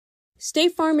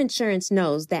State Farm Insurance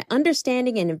knows that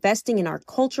understanding and investing in our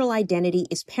cultural identity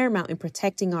is paramount in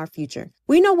protecting our future.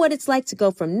 We know what it's like to go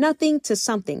from nothing to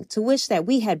something, to wish that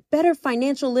we had better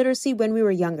financial literacy when we were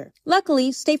younger.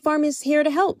 Luckily, State Farm is here to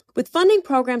help with funding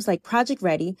programs like Project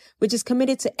Ready, which is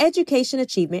committed to education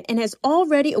achievement and has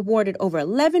already awarded over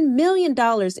 $11 million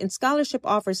in scholarship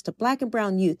offers to Black and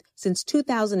brown youth since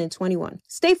 2021.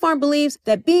 State Farm believes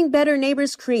that being better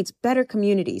neighbors creates better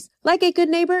communities. Like a good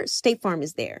neighbor, State Farm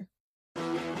is there.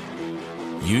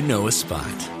 You know a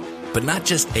spot, but not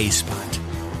just a spot,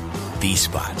 the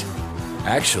spot.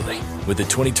 Actually, with the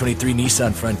 2023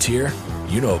 Nissan Frontier,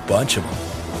 you know a bunch of them.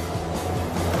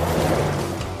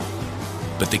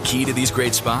 But the key to these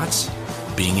great spots?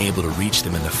 Being able to reach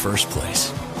them in the first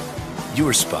place.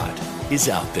 Your spot is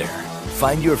out there.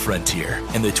 Find your Frontier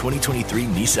in the 2023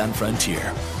 Nissan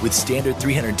Frontier with standard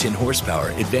 310 horsepower,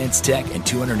 advanced tech, and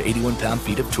 281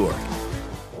 pound-feet of torque.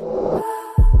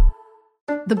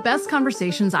 The best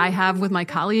conversations I have with my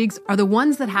colleagues are the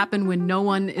ones that happen when no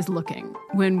one is looking,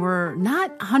 when we're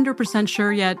not 100%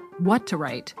 sure yet what to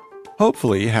write.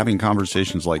 Hopefully, having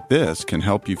conversations like this can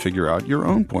help you figure out your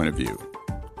own point of view.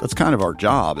 That's kind of our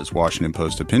job as Washington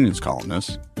Post opinions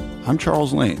columnists. I'm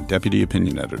Charles Lane, Deputy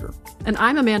Opinion Editor. And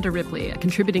I'm Amanda Ripley, a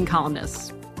contributing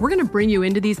columnist. We're going to bring you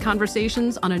into these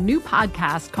conversations on a new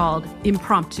podcast called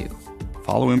Impromptu.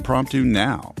 Follow Impromptu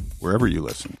now, wherever you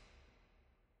listen.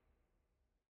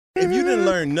 If you didn't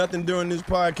learn nothing during this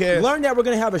podcast, learn that we're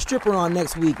gonna have a stripper on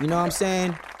next week. You know what I'm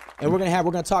saying? And we're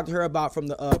gonna talk to her about from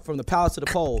the palace to the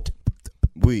pole.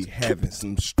 We having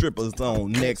some strippers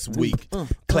on next week,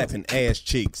 clapping ass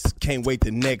cheeks. Can't wait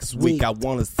till next week. I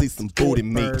wanna see some booty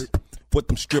meat. What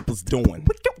them strippers doing?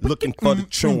 Looking for the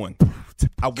chewing.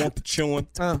 I want the chewing.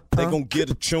 They gon' get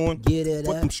a chewing. Get it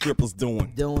what up. them strippers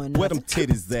doing? Where them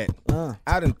titties at?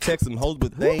 I done text them hoes,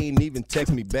 but they ain't even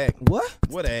text me back. What?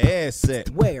 Where the ass at?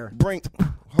 Where?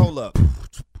 Hold up.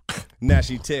 Now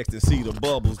she texting, see the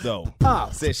bubbles though.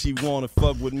 Said she wanna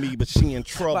fuck with me, but she in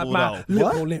trouble though.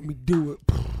 What? Don't let me do it.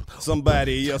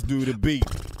 Somebody else do the beat.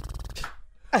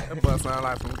 That bus sound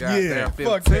like some goddamn 15.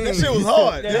 Fuck that. That shit was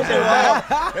hard. That shit was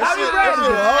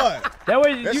hard. That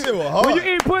way That shit was hard. When you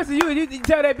eat pussy, you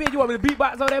tell that bitch you want me to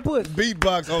beatbox on that pussy.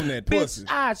 Beatbox on that pussy.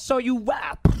 Bitch, I show you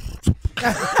why.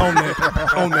 on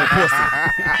that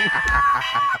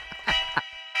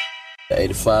pussy.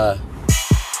 85.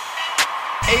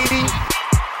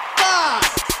 85.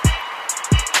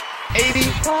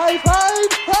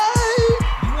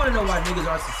 You wanna know why niggas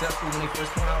are successful when they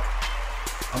first come out?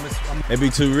 They be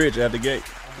too rich out the gate.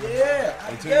 Yeah,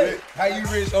 They too rich. How you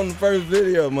rich on the first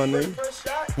video, my nigga? First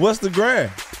shot. What's the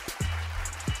grand?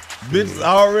 Bitches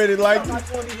already like I'm you. not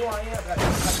gonna be who I am.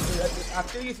 I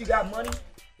feel if you got money,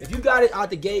 if you got it out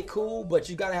the gate, cool, but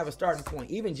you gotta have a starting point.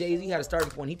 Even Jay-Z had a starting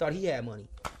point. He thought he had money.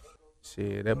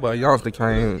 Shit, that boy youngster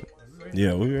came.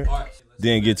 Yeah, we here.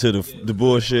 Then get to the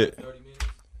bullshit.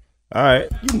 All right,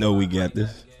 you know we got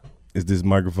this. Is this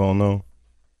microphone on?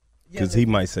 Because he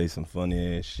might say some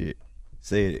funny ass shit.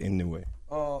 Say it anyway.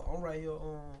 I'm right here.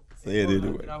 Say it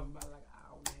anyway.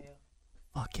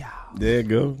 Fuck y'all. There you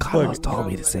go. Carlos Fuck told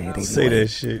me to say it anyway. Say that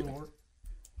shit.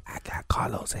 I got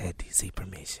Carlos had DC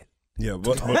permission. Yeah,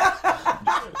 but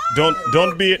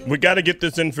don't be. We got to get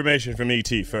this information from ET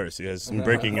first. He has some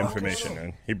breaking information,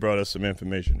 and he brought us some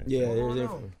information. Yeah, there's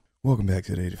information. Welcome back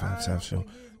to the 85 South Show.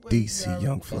 DC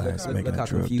Young Fly is making a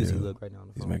drug deal.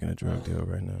 He's making a drug deal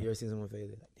right now. You ever seen someone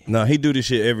face it? No, he do this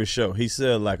shit every show. He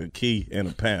sell like a key and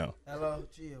a pound. Hello,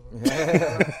 chill.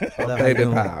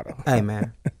 Powder. Hey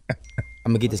man, I'm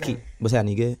gonna get this key. What's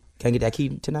happening? You good? Can I get that key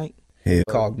tonight? Hell.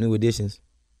 Called New Editions.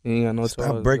 You ain't got no Stop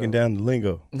charges, breaking though. down the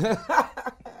lingo.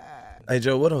 Hey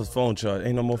Joe, what those phone charges?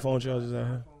 Ain't no more phone charges out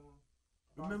here.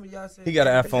 Remember y'all said He got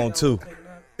an iPhone too.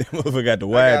 Motherfucker got the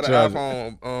wide I charger. got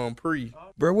an iPhone pre.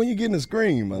 Bro, when you getting a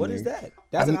screen, my What nigga? is that?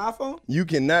 That's an iPhone? You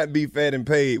cannot be fat and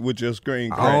paid with your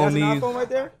screen I cracked. don't That's an need. iPhone right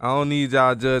there? I don't need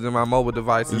y'all judging my mobile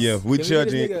devices. Yeah, we Can we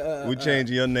charging. get this nigga, We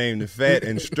changing your name to Fat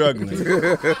and Struggling.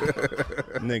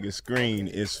 Nigga, screen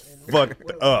is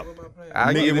fucked up.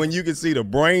 I Nigga, get when you can see the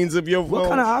brains of your What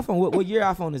phone, kind of iPhone? What year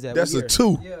iPhone is that? that's What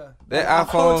a year? 2. that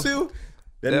iPhone. too?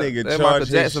 That nigga that Michael charge his.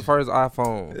 Jackson first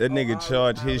iPhone. That nigga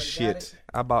charge his shit.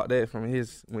 I bought that from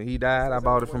his when he died. I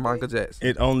bought it from Michael Jackson.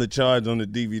 It only charge on the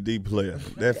DVD player.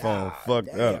 That phone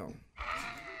fucked up.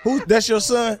 Who? That's your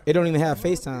son? It don't even have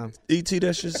FaceTime. E.T.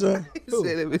 That's your son? He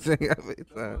said everything I made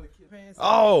time.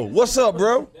 Oh, what's up,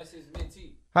 bro?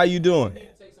 How you doing?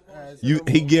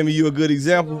 He giving you a good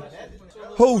example.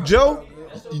 Who, Joe?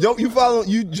 You follow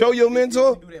Joe, your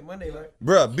mentor?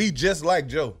 Bruh, be just like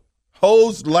Joe.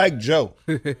 Hoes like Joe.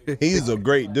 He's a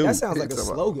great dude. That sounds like a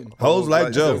slogan. Hoes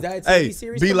like Joe. Is that a TV Hey,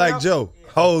 series be coming like out? Joe.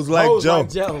 Hoes like Hoes Joe. like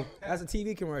Joe. That's a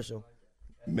TV commercial.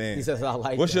 Man. He says, I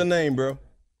like What's that. your name, bro?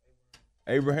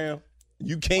 Abraham?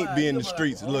 You can't be in the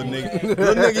streets, little nigga.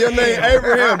 Little nigga, your name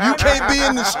Abraham. You can't be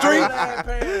in the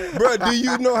street. Bro, do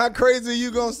you know how crazy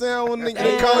you gonna sound when they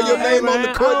call your name on the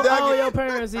court How old docket? your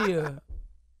parents here?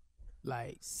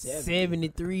 Like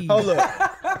 73. Hold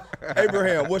up.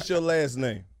 Abraham, what's your last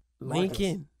name?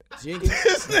 Lincoln.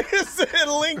 This nigga said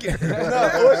Lincoln.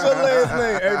 No, what's your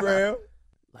last name, Abraham?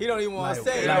 He don't even want to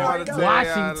say it.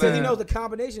 Washington. He knows the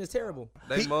combination is terrible.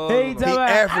 Hey, He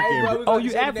African. Oh,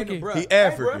 you African. He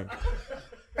African.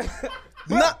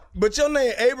 But your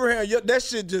name Abraham, that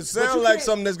shit just sound like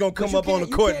something that's gonna come up on the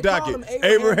court docket.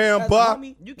 Abraham Ba.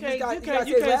 You can't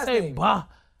say bah.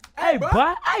 Hey,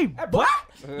 bah. Hey, bah.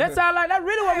 That sound like that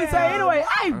really what we say anyway.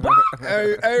 Hey, bah.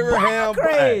 Abraham Ba.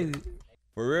 Crazy.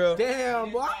 For real?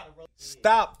 Damn, boy.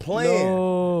 Stop playing.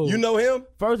 No. You know him?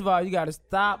 First of all, you got to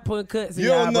stop putting cuts in You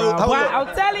your don't know. eyebrow. Hold Boy, up.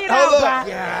 I'm telling you Hold now, up.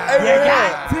 boy. Yeah. You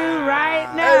got to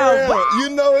right now, Abraham, boy. you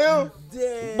know him?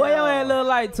 Damn. Boy, your head look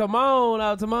like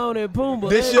Timon, Timon and Pumbaa.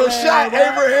 This your shot,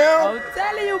 Abraham? I'm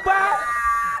telling you, boy.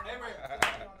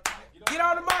 Get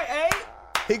on the mic, eh?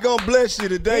 He gonna bless you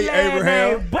today,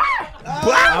 Abraham.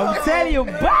 I'm telling you,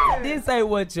 boy. This ain't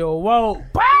what you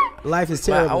want, boy. Life is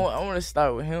terrible. I want to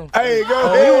start with him. Hey, go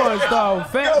Oh, ahead. you want to start with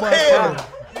fat Go boy? ahead.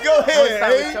 Go I want to start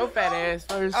ahead, with eh? your fat ass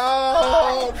first.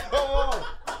 Oh,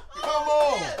 come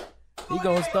on. He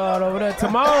gonna start over there.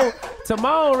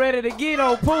 Timon ready to get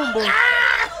on Pumbaa.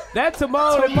 That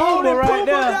Timon and Pumbaa right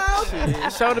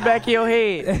there. Show the back of your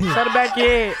head. Show the back of your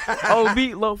head. Oh,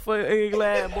 meatloaf for a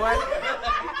glad boy.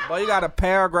 Boy, you got a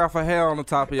paragraph of hair on the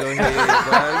top of your head,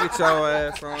 boy. Get your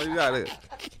ass on. You got an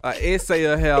essay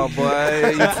of hair, boy.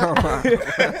 You talking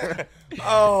about?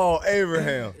 Oh,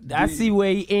 Abraham. I see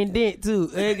where he indent too.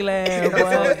 Ugly ass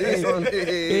boy. This one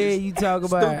is Yeah, you talk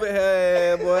about. stupid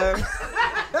hair, boy.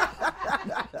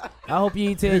 I hope you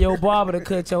ain't tell your barber to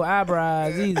cut your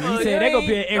eyebrows either. He said they gonna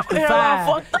be an extra Your hairline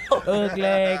 $5. fucked up. Ugly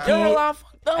ass Your kid. hairline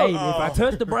fucked up. Hey, if I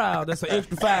touch the brow, that's an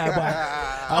extra $5, boy.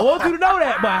 I want you to know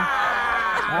that, boy.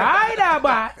 All right, now,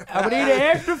 boy. I'm gonna need an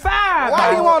extra $5.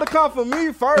 Why boy. you want to come for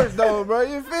me first, though, bro?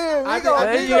 You feel me? I You gonna-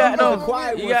 think you he got got no-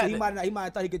 quiet you one, got so the- he might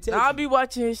have thought he could tell I'll you. be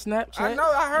watching his Snapchat. I know.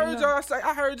 I heard y'all say.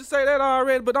 I heard you say that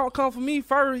already, but don't come for me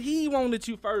first. He wanted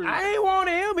you first. I ain't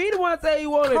wanted him. He the one say he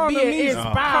wanted to Come be to an me.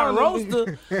 inspired Come to me.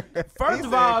 roaster. First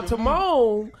of all,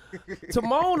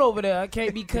 Timon over there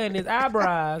can't be cutting his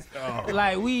eyebrows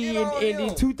like we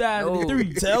in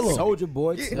 2003. Tell him. Soldier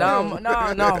boy. No.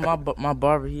 My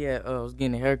barber, he had was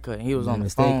getting a haircut, and he was on the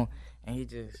phone, and he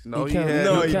just. No, He he can't- had.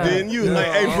 No, he didn't. You was like,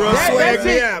 hey, bro, That swag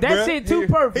me shit, out, that bro. shit too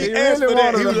perfect. He asked for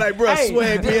that. He was like, bro, Hey,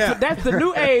 swag me out. That's the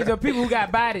new age of people who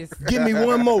got bodies. Give me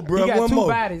one more, bro. He got One two more.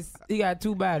 bodies. He got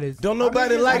two bodies. Don't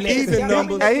nobody like even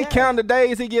numbers. Hey, he count the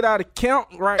days he get out of count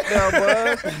right there,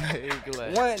 bud.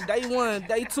 Glad. One,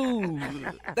 day 2,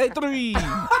 day 3.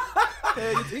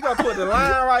 He gonna put the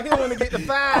line right here when he get the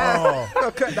 5. He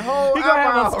gonna cut the whole He gonna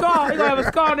have a eyebrow. scar. He gonna have a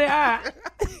scar in their eye.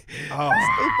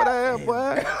 Stupid ass,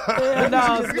 boy. Yeah,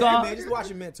 no, Hey, scar. man, just watch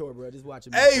your mentor, bro. Just watch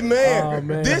your Hey, man, Oh,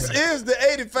 man. this is the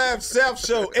 85 South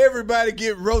Show. Everybody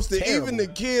get roasted, even the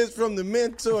kids from the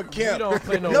mentor camp. don't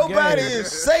play no Nobody games.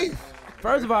 is safe.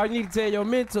 First of all, you need to tell your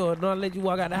mentor, don't let you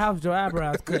walk out the house with your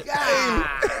eyebrows cut.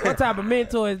 What type of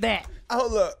mentor is that?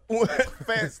 Hold up. What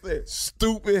fast that?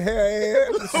 Stupid hair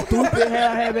ass. Stupid hair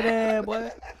having ass,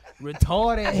 boy.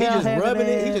 Retarded He hair just having rubbing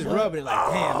it. He ass, just boy. rubbing it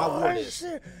like, damn, I wore this.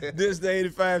 This is the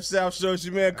 85 South Show. It's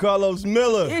your man Carlos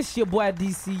Miller. It's your boy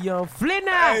DC Young Flynn.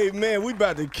 Hey, man, we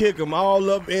about to kick them all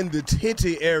up in the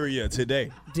titty area today.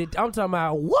 I'm talking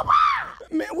about whoop.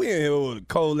 Man, we in here with a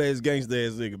cold-ass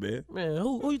gangster-ass nigga, man. Man,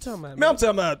 who you talking about? Man, I'm talking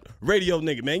about radio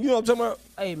nigga, man. You know what I'm talking about?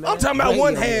 Hey, man. I'm talking about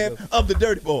one Radio half of the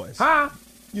Dirty Boys. Huh?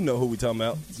 You know who we talking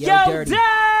about. Yo, Dirty.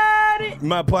 daddy.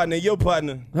 My partner, your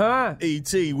partner, Huh?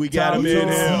 E.T. We got him Talk in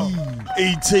to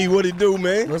here. E.T., what it do,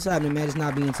 man? What's happening, man? It's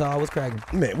not being tall. What's cracking?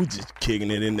 Man, we just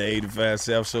kicking it in the 85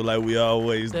 South Show like we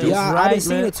always do. Yeah. Yeah, I've right, been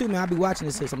seeing man. it too, man. I be watching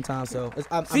this shit sometimes, so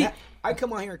See- I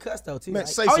come on here and cuss though too. Man, Like,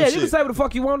 say Oh, some yeah, shit. you can say what the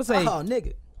fuck you want to say. oh,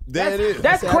 nigga. That is.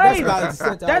 That's That's crazy. about the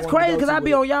extent I That's wanna crazy go because to I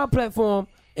be with on y'all platform,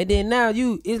 and then now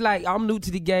it's like I'm new to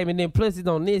the game, and then plus it's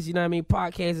on this. You know what I mean?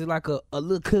 Podcast is like a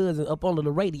little cousin up under the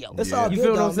radio. It's Yeah. all You good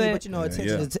feel what though, I'm saying? but you know,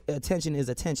 attention is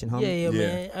attention, homie. Yeah,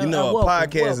 man. You know, a welcome,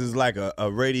 podcast welcome. is like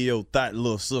a radio thought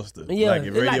little sister. Yeah, like a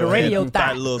it's like radio, the radio had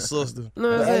thought. little sister. You know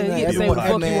what I'm saying? You can say what the fuck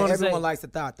you want to say. Everyone likes the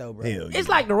thought though, bro. Hell yeah. It's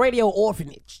like the radio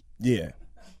orphanage. Yeah.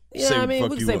 You know what I mean?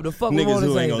 We can say what the fuck we Niggas want to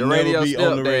who say. ain't The gonna never radio be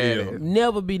on the radio. stepdaddy.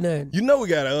 Never be nothing. You know we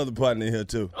got another partner in here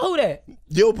too. Who that?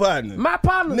 Your partner. My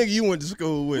partner. Nigga you went to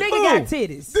school with. Nigga got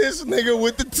titties. This nigga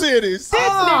with the titties. This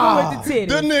nigga with the titties.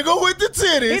 The nigga with the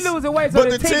titties. He losing weight, so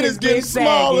but the the titties titties getting big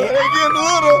smaller. saggy. They getting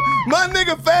little. My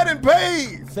nigga fat and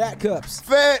paid. Fat cups.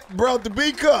 Fat brought the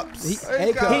B cups.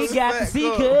 A cups. He got the C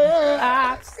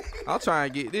cups. I'm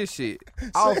trying to get this shit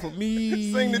off of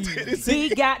me. Sing the titties. He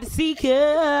got the C cups.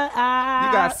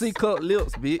 You got C-cup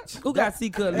lips, bitch. Who got C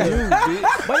cup lips? You,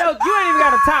 bitch. But yo, you ain't even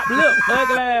got a top lip,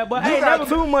 ugly ass. But You got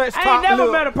too much I ain't top never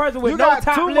lip. met a person with You no got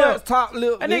top too lip. much top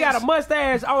lip, And they got a bitch.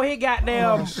 mustache on his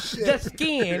goddamn just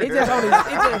skin. It's just on his,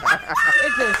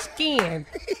 it's just skin.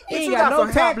 He ain't You got got no some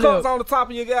top handcuffs lip. on the top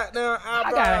of your goddamn eyebrow.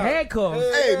 I got a handcuff.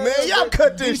 Hey man, y'all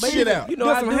cut this But shit out. You know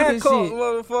Get I some do this handcuffs, shit.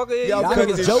 motherfucker. Y'all Y'all cut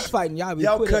niggas this joke fighting.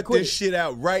 Y'all cut quit this shit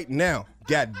out right now.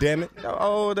 God damn it.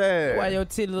 Oh, that. Why your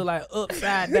titty look like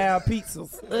upside down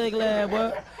pizzas? Ugly ass,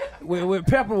 boy. With one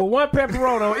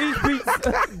pepperoni on each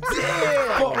pizza.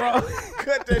 Damn.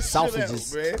 Cut that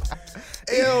Sausages. shit out, man.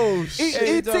 Ew,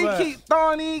 shit. E.T. keep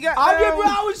throwing these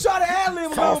I always try to ad-lib a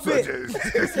little bit.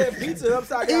 Sausages. He said pizza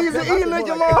upside down. Easy, pepper. I eat said, like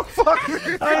your more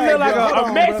motherfucker. I look like bro, hold a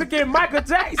on, Mexican Michael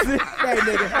Jackson. Hey,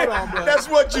 nigga, hold on, bro. That's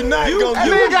what you're not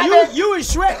gonna do. You and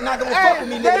Shrek not gonna fuck with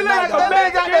me, nigga. They look Not like a gonna-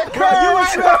 man got that Bro, you and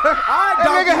curl. Shrek. All right, That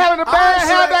dog. nigga having a All bad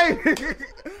right, hair day.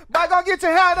 But go get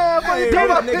your hair done before you Hey, come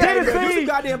bro, up nigga, there. hey, bro, you some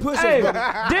goddamn pussy, Hey, bro.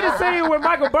 did it scene when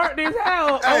Michael burnt his hair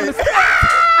on the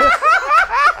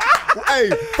Hey,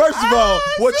 first of all,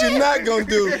 what you're not gonna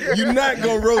do, you're not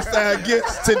gonna roast our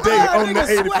guests today on the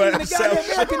Nigga sweating 85 the goddamn South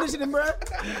air Show. conditioning, bro.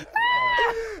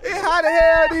 How the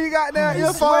hell do you got that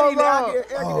earphones Sweating the on? air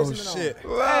Oh conditioning on. shit.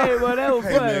 Hey, well, that was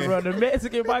Hey, funny, man. bro. The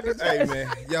Mexican Michael Hey Jackson. man,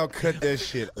 y'all cut that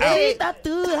shit out. I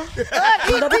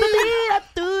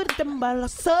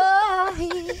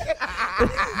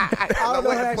don't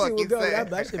know how that shit would go.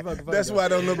 That shit fucking funny. That's why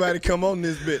don't nobody come on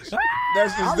this bitch.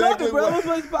 That's I love exactly it, bro. why. What's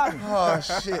what's poppin'? Oh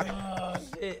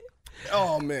shit.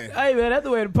 Oh man. Hey, man, that's the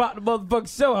way to pop the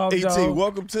motherfucking show off, E.T., dog.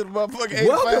 welcome to the motherfucking 85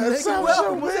 Welcome, nigga. South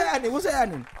Welcome. Show, What's man. happening? What's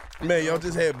happening? Man, y'all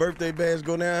just had birthday bash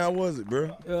go down. How was it,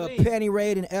 bro? Panty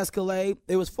raid and Escalade.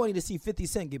 It was funny to see 50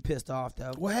 Cent get pissed off,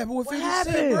 though. What happened with 50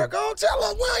 happened? Cent, bro? Go tell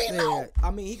us. We ain't know. Yeah.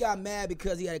 I mean, he got mad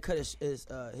because he had to cut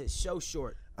his show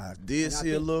short. I did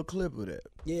see a little clip of that.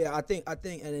 Yeah, I think,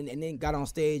 and then got on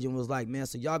stage and was like, man,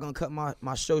 so y'all gonna cut my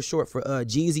show short for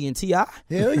Jeezy and T.I.?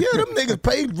 Hell yeah, them niggas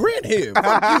paid rent here.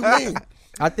 Fuck you mean?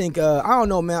 I think, I don't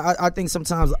know, man. I think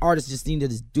sometimes artists just need to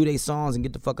just do their songs and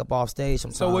get the fuck up off stage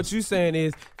sometimes. So what you saying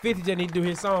is 50 just need to do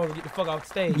his songs and get the fuck off the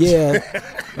stage. Yeah,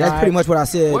 that's pretty much what I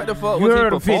said. What the fuck You was he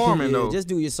heard him 50, performing, Yeah, though? just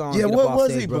do your songs. Yeah, get up what off was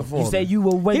stage, he bro. performing? You say you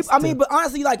were He- wasted. I mean, but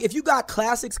honestly, like if you got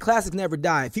classics never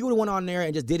die. If he would have went on there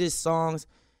and just did his songs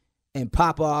and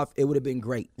pop off, it would have been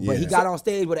great. But he Yeah. got on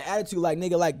stage with an attitude like,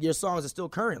 nigga, like your songs are still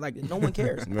current. Like no one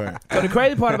cares. Right. So the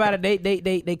crazy part about it,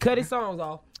 they cut his songs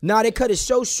off. Nah, they cut his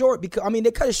show short because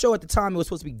they cut his show at the time it was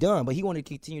supposed to be done, but he wanted to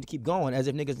continue to keep going as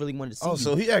if niggas really wanted to see. Oh, you.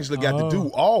 so he actually got to do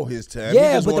all his time. Yeah,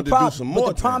 he just but wanted the to do some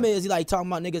more problem time. is he like talking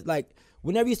about niggas like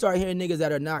whenever you start hearing niggas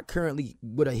that are not currently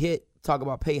with a hit talk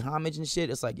about pay homage and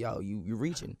shit, it's like yo, you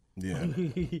reaching. Yeah.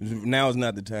 Now is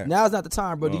not the time. Now's not the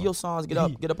time, bro. Do your songs, get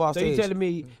up off So stage. you telling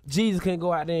me Jesus couldn't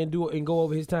go out there and do it and go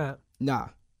over his time? Nah,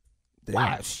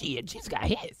 Wow, shit, Jesus got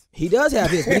hits. he does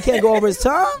have hits, but he can't go over his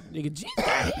time. Nigga, Jesus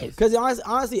got hits. Because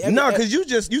honestly, No, because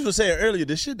you were saying earlier,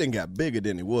 this shit done got bigger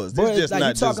than it was. This Bro, just like not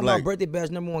you talking just about like birthday bash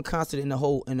 #1 concert in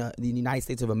the United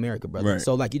States of America, brother. Right.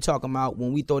 So like you talking about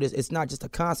when we throw this, it's not just a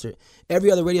concert.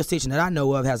 Every other radio station that I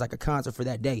know of has like a concert for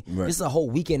that day. Right. This is a whole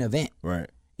weekend event. right.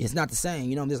 It's not the same.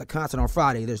 You know, there's a concert on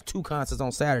Friday. There's 2 concerts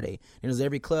on Saturday. And there's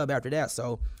every club after that.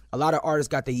 So a lot of artists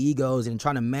got their egos, and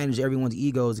trying to manage everyone's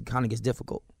egos, it kind of gets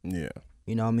difficult. Yeah.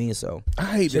 You know what I mean? So, I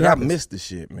hate Shit that happens. I missed the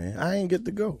shit, man. I ain't get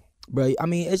to go. bro,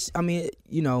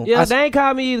 you know. Yeah, they ain't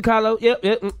call me either, Carlo. Yep,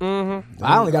 mm-hmm.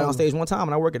 I only got on stage one time,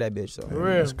 and I work at that bitch. So For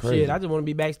real. crazy. Shit, I just want to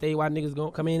be backstage while niggas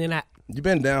gonna come in and out. You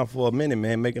been down for a minute,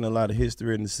 man, making a lot of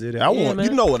history in the city. man.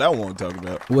 You know what I want to talk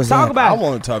about. What's Talk that? about I it.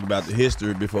 want to talk about the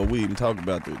history before we even talk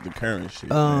about the current shit.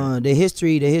 man. The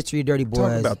history of Dirty Boys.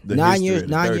 Talk about the 9 history years, of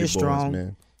the 9 Dirty years Boys, strong.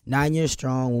 man. 9 years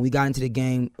strong. When we got into the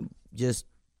game, just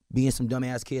being some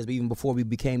dumbass kids, but even before we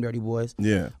became Dirty Boys.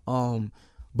 Yeah.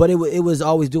 But it was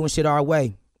always doing shit our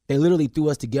way. They literally threw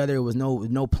us together. There was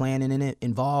no planning in it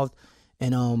involved.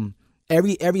 And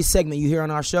every segment you hear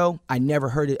on our show, I never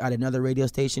heard it at another radio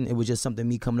station. It was just something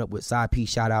me coming up with side piece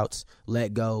shout outs,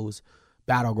 let goes,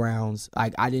 battlegrounds.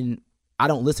 Like I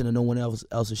don't listen to no one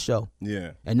else's show.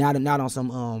 Yeah. And not on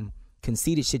some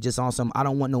conceited shit, just on some I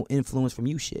don't want no influence from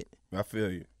you shit. I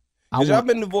feel you. I Cause y'all want-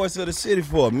 been the voice of the city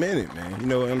for a minute, man. You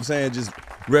know what I'm saying? Just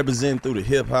representing through the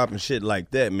hip hop and shit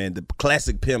like that, man. The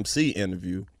classic Pimp C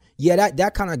interview. Yeah,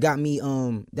 that kind of got me.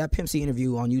 That Pimp C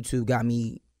interview on YouTube got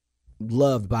me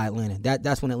loved by Atlanta.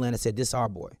 That's when Atlanta said, "This our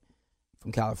boy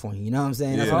from California." You know what I'm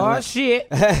saying? Yeah. Oh shit!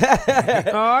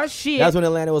 Oh shit! That's when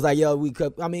Atlanta was like, "Yo, we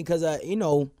could." I mean, because you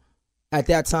know, at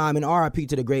that time, and RIP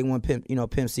to the great one, Pimp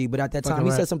C. But at that time,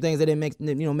 he said some things that didn't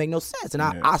make no sense, and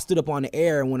I stood up on the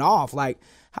air and went off like,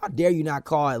 "How dare you not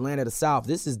call Atlanta the South?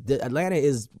 Atlanta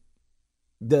is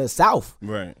the South,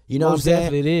 right? You know what I'm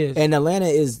saying? It is, and Atlanta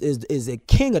is a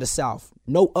king of the South.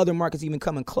 No other markets even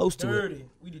coming close to it.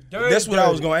 We the dirty. That's what I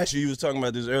was going to ask you. You was talking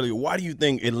about this earlier. Why do you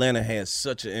think Atlanta has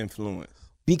such an influence?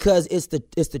 Because it's the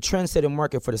trendsetting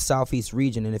market for the Southeast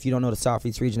region, and if you don't know the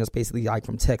Southeast region, it's basically like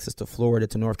from Texas to Florida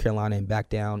to North Carolina and back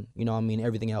down. You know what I mean?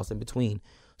 Everything else in between.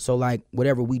 So like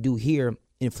whatever we do here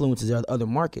influences other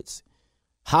markets.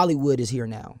 Hollywood is here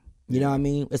now. You know what I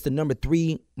mean? It's the number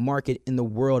 3 market in the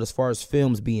world as far as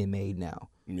films being made now.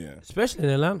 Yeah, especially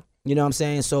in Atlanta. You know what I'm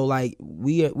saying? So like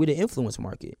we're the influence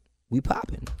market. We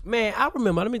popping. Man, I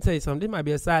remember. Let me tell you something. This might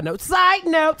be a side note. Side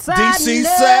note. DC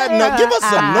side note. Give us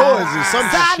some noise or some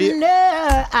shit. Wake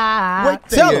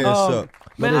the ass up.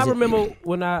 Man, I remember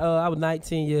when I was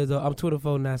 19 years old. I'm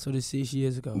 24 now, so this 6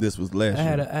 years ago. This was last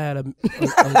year. I had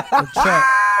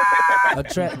a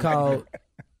track called,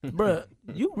 bruh,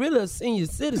 you really a senior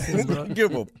citizen, bro.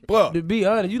 Give a fuck. To be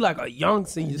honest, you like a young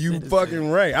senior citizen. You fucking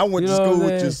right. I went to school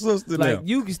with your sister now. Like,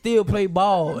 you can still play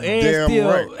ball and Damn still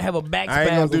right. have a back I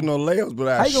ain't gonna do no layups, but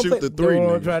I shoot the 3. That's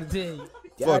what I'm trying to tell you.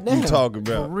 Fuck you talking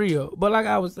about. For real. But like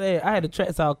I was saying, I had a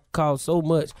track song called So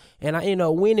Much, and I ended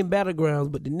up winning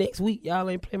Battlegrounds, but the next week, y'all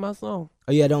ain't play my song.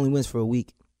 Oh, yeah, it only wins for a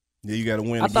week. Yeah, you got to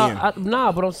win I again.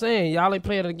 But I'm saying, y'all ain't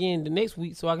play it again the next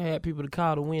week, so I can have people to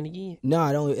call to win again.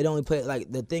 No, it only play,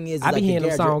 like, the thing is, I be like, hearing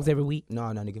them songs every week. No,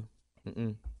 nigga.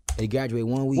 They graduate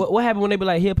 1 week. What happened when they be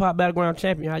like hip hop battleground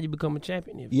champion? How you become a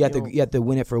champion? You have to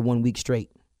win it for 1 week straight.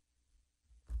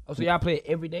 Oh, so y'all play it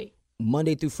every day?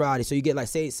 Monday through Friday. So you get like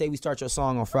say we start your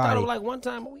song on Friday. I thought it was like one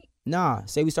time a week. Nah,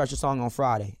 say we start your song on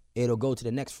Friday. It'll go to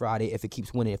the next Friday if it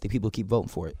keeps winning, if the people keep voting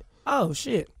for it. Oh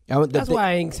shit. That's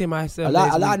why I ain't see myself. A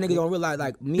lot of niggas don't realize,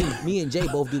 like me and Jay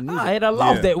both do music. I had a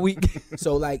lost that week.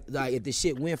 So like if the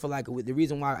shit went for like the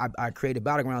reason why I created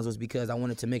Battlegrounds was because I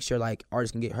wanted to make sure like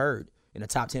artists can get heard in the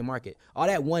top 10 market. All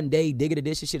that one day Digger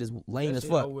Edition shit is lame as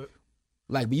fuck.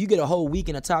 Like, but you get a whole week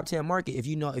in a top 10 market if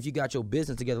you got your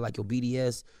business together, like your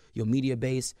BDS, your media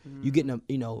base, you getting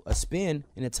a spin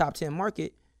in the top 10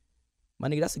 market. My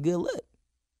nigga, that's a good look.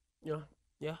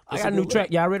 Yeah. I got a new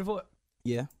track. Y'all ready for it?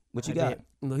 Yeah. What you got?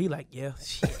 No, he like, yeah.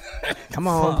 Come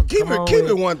on. Keep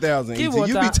it 1,000. Keep it You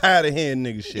be 1,000. tired of hearing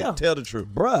nigga shit. Yeah. Tell the truth.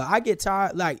 Bruh, I get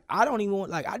tired. Like, I don't even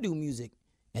want, like, I do music.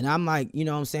 And I'm like, you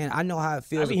know what I'm saying? I know how it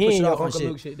feels to push it off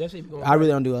on shit. That shit I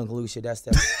really don't do Uncle Luke shit. That's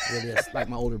really like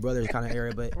my older brother's kind of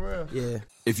area, but yeah.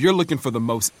 If you're looking for the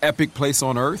most epic place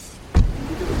on earth,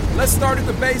 let's start at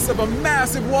the base of a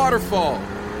massive waterfall.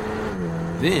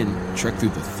 Then trek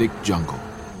through the thick jungle.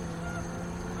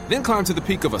 Then climb to the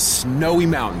peak of a snowy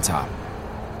mountaintop.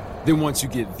 Then once you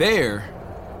get there,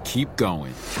 keep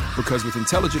going. Because with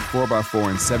intelligent 4x4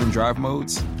 and 7 drive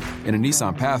modes and a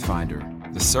Nissan Pathfinder,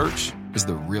 the search is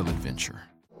the real adventure.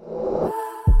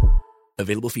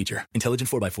 Available feature. Intelligent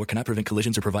 4x4 cannot prevent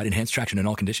collisions or provide enhanced traction in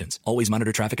all conditions. Always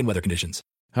monitor traffic and weather conditions.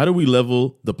 How do we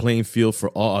level the playing field for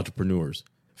all entrepreneurs?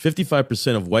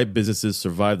 55% of white businesses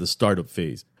survive the startup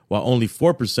phase, while only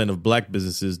 4% of black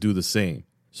businesses do the same.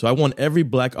 So I want every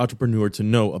black entrepreneur to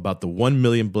know about the 1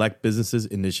 Million Black Businesses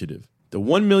Initiative. The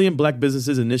 1 Million Black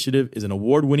Businesses Initiative is an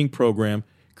award-winning program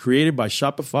created by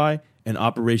Shopify and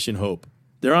Operation Hope.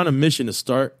 They're on a mission to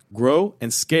start, grow,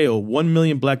 and scale 1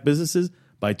 million black businesses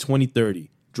by 2030,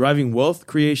 driving wealth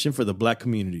creation for the black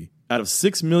community. Out of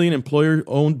 6 million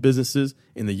employer-owned businesses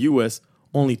in the U.S.,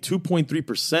 only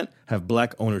 2.3% have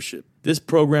black ownership. This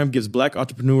program gives black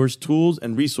entrepreneurs tools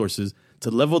and resources to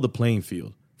level the playing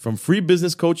field, from free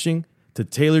business coaching to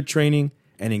tailored training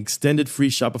and an extended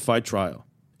free Shopify trial.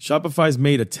 Shopify's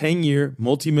made a 10-year,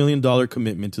 multi-million-dollar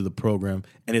commitment to the program,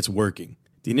 and it's working.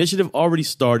 The initiative already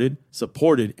started,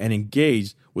 supported, and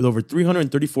engaged with over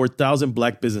 334,000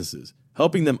 black businesses,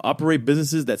 helping them operate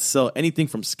businesses that sell anything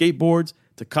from skateboards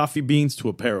to coffee beans to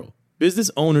apparel. Business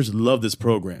owners love this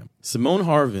program. Simone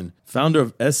Harvin, founder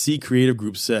of SC Creative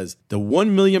Group, says, "The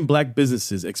 1 million black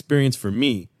businesses experience for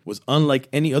me was unlike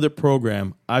any other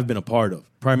program I've been a part of,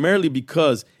 primarily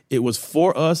because it was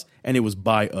for us and it was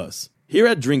by us." Here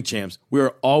at Drink Champs, we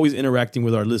are always interacting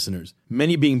with our listeners,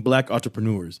 many being black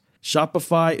entrepreneurs.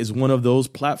 Shopify is one of those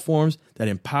platforms that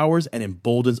empowers and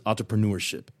emboldens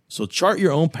entrepreneurship. So chart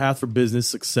your own path for business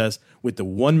success with the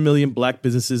 1 Million Black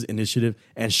Businesses Initiative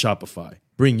and Shopify.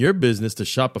 Bring your business to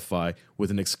Shopify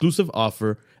with an exclusive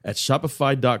offer at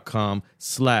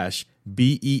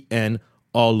shopify.com/BEN,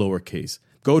 all lowercase.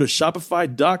 Go to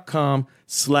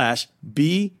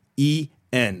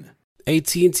shopify.com/BEN.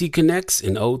 AT&T connects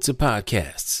an ode to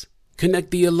podcasts.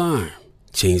 Connect the alarm.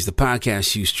 Change the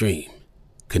podcast you stream.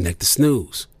 Connect the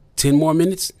snooze. 10 more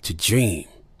minutes to dream.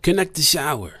 Connect the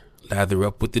shower. Lather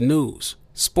up with the news,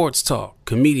 sports talk,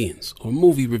 comedians, or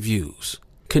movie reviews.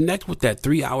 Connect with that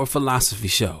 3-hour philosophy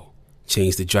show.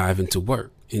 Change the drive into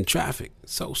work in traffic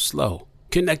so slow.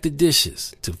 Connect the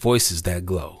dishes to voices that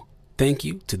glow. Thank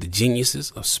you to the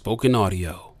geniuses of spoken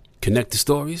audio. Connect the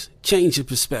stories, change your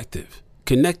perspective.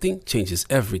 Connecting changes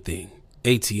everything.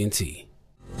 AT&T.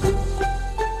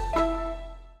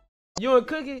 You and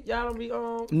Cookie, y'all don't be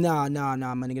on? Nah,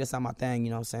 my nigga, that's not my thing, you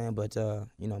know what I'm saying? But,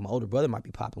 my older brother might be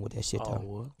popping with that shit, though.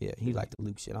 What? Yeah, he like the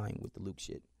Luke shit. I ain't with the Luke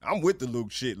shit. I'm with the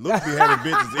Luke shit. Luke be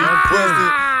having bitches eat pussy,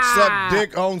 suck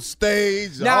dick on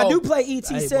stage. Now, I do play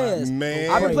E.T. Says. Man.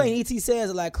 I've been playing E.T.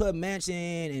 Says at like Club Mansion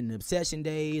and Obsession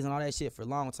Days and all that shit for a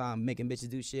long time, making bitches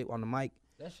do shit on the mic.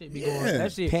 That shit be going.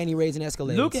 That shit. Panty raising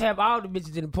escalators. Luke can have all the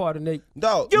bitches in the party, nigga.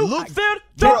 No, Luke,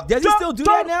 does he still do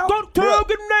that now?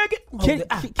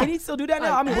 Can he still do that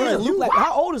now? I mean, Luke, like,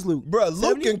 how old is Luke? Bro,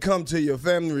 Luke can come to your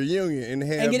family reunion and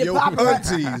have get it your poppin',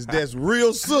 right? aunties that's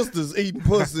real sisters eating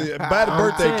pussy by the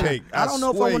birthday cake. I don't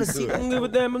know if I want to see that. Live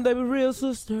with them and they be real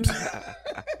sisters.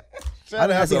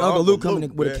 I see Uncle Luke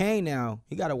coming with a cane now.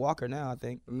 He got a walker now, I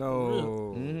think.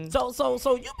 No. Mm-hmm.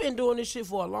 So you've been doing this shit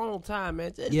for a long time,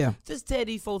 man. Just tell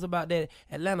these folks about that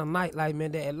Atlanta nightlife,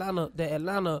 man.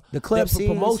 The club scenes,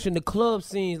 promotion, the club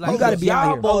scenes. Like, you gotta be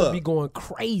out here. Boys be going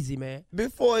crazy, man.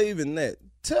 Before even that,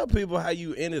 tell people how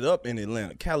you ended up in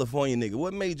Atlanta, California, nigga.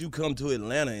 What made you come to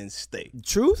Atlanta and stay?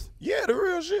 Truth? Yeah, the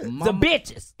real shit. The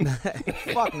bitches.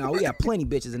 Fuck no, we got plenty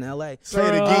bitches in L.A. Say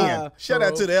it again. Shout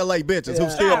out to the L.A. bitches who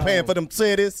still paying for them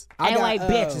titties. LA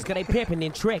bitches, cause they pimping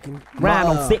and trekking,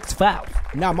 riding on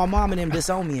 6-5. Nah, my mom and them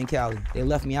disowned me in Cali. They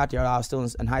left me out there. I was still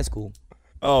in high school.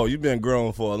 Oh, you been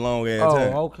grown for a long ass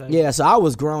time. Oh, okay. Yeah, so I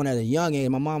was grown at a young age.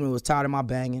 My mom was tired of my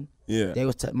banging. Yeah, they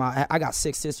was I got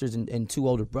 6 sisters and 2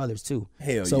 older brothers too.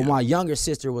 Hell so yeah. my younger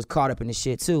sister was caught up in the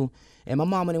shit too, and my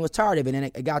mom and them was tired of it. And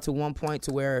it got to one point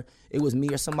to where it was me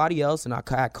or somebody else, and I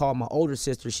called my older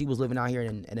sister. She was living out here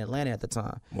in Atlanta at the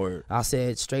time. Word. I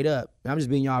said straight up, I'm just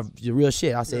being y'all the real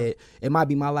shit. I said it might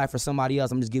be my life for somebody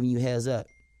else. I'm just giving you heads up.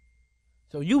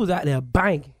 So you was out there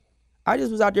banging. I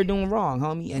just was out there doing wrong,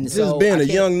 homie. And just so being a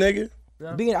young nigga.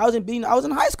 I was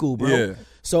in high school, bro. Yeah.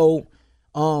 So,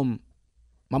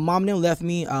 my mom and them left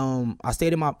me. I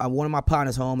stayed in one of my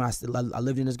partner's home, and I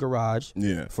lived in his garage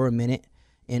for a minute.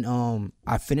 And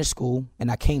I finished school, and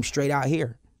I came straight out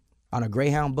here on a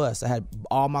Greyhound bus. I had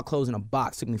all my clothes in a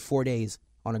box. It took me 4 days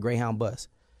on a Greyhound bus.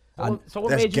 So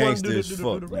what made you want to do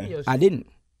the radio shit? I didn't.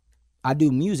 I do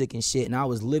music and shit, and I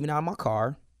was living out of my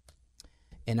car.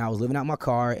 And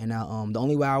the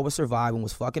only way I was surviving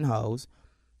was fucking hoes.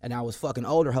 And I was fucking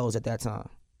older hoes at that time.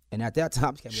 And at that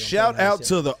time, shout out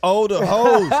to the older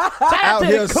hoes out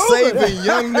here saving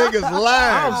young niggas'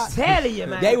 lives. I'm telling you,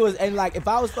 man. They was, and like, if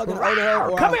I was fucking an older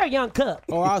hoe, come here, young cup,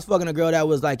 or I was fucking a girl that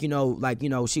was like, she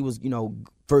was,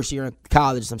 first year in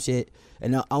college or some shit,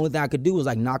 and the only thing I could do was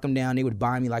like knock them down. They would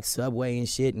buy me like Subway and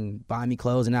shit, and buy me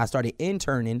clothes, and I started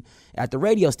interning at the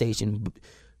radio station.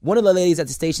 One of the ladies at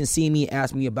the station seen me,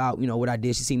 asked me about, what I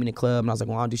did. She seen me in the club, and I was like,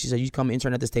 well, I'll do. She said, you come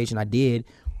intern at the station. I did.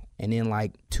 And then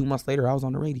like 2 months later, I was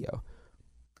on the radio.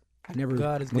 I never. He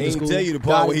didn't tell you the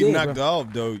part where he knocked her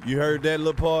off, though. You heard that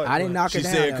little part? I didn't knock her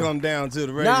down. She said, "Come down to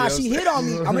the radio." Nah, she hit on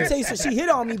me. I'm gonna tell you, she hit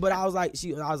on me, but I was like,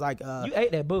 you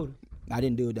ate that booty. I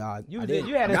didn't do it, dog. You did.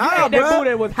 You had that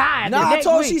booty that was high. Nah, I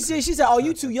told her, she said, oh,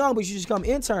 you too young, but you just come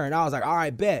intern. I was like, all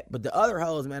right, bet. But the other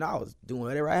hoes, man, I was doing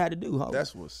whatever I had to do, ho.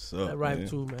 That's what's up. That's right,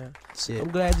 too, man. Shit.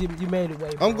 I'm glad you made it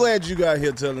way. I'm glad you got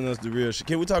here telling us the real shit.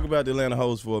 Can we talk about the Atlanta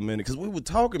hoes for a minute? Because we were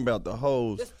talking about the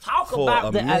hoes. Just talk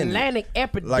about the Atlantic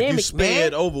epidemic, like you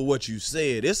sped over what you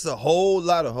said. It's a whole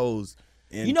lot of hoes.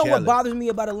 You know what bothers me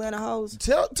about Atlanta hoes?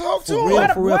 Talk to them.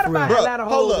 What for real. Atlanta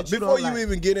hoes? Hold up. Before you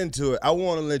even get into it, I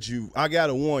want to let you, I got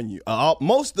to warn you.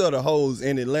 Most of the hoes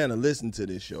in Atlanta listen to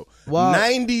this show.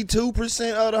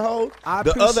 92% of the hoes.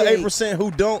 The other 8%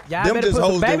 who don't, them just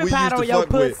hoes that we used to fuck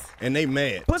with, and they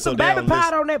mad. Put some baby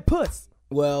powder on that puss.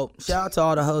 Well, shout out to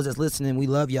all the hoes that's listening. We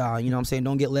love y'all. You know what I'm saying?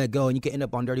 Don't get let go. And you can end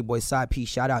up on Dirty Boy's side piece.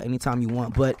 Shout out anytime you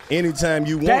want. But anytime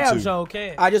you want to.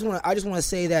 Okay. I just want to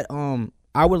say that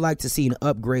I would like to see an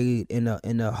upgrade in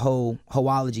the whole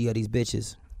hoology of these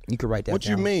bitches. You could write that down. What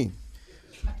you mean?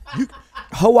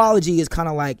 Hoology is kind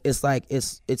of like it's a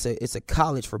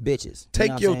college for bitches.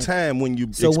 Take your time when you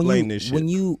explain this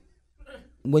shit.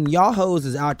 when y'all hoes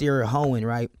is out there hoeing,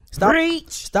 right?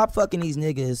 Stop fucking these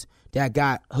niggas that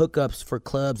got hookups for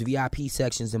clubs, VIP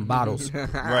sections, and bottles.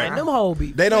 Right. And them hoes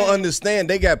be. They don't understand.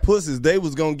 They got pussies. They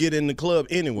was gonna get in the club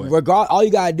anyway. All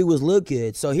you gotta do is look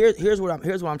good. So here's what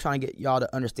I'm trying to get y'all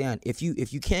to understand. If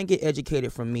you can't get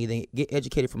educated from me, then get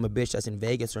educated from a bitch that's in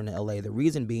Vegas or in LA. The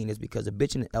reason being is because a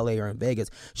bitch in LA or in Vegas,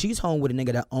 she's home with a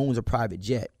nigga that owns a private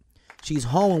jet. She's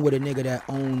home with a nigga that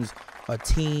owns a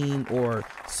team or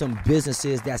some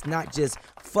businesses that's not just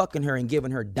fucking her and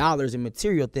giving her dollars and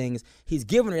material things. He's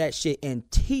giving her that shit and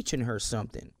teaching her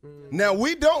something. Now,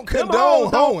 we don't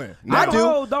condone hoeing. I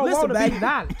do. Listen, baby,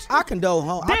 I condone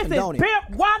hoeing. I condone This is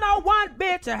Pimp 101,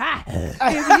 bitch.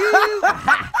 If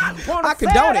you want to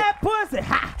sell that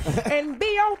pussy and be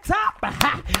on top,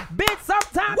 bitch,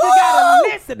 sometimes you gotta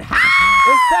listen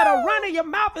instead of running your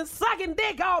mouth and sucking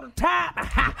dick all the time.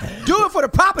 Do it for the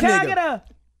proper Can I nigga. get a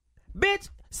bitch?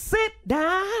 Sit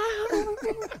down.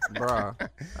 Bruh.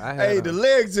 The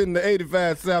legs in the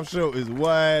 85 South Show is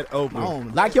wide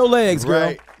open. Like your legs, girl.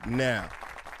 Right now.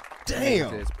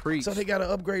 Damn. So they got to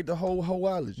upgrade the whole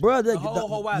hoology. Bro, The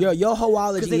whole hoology. Your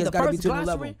hoology has the got to be first to the level.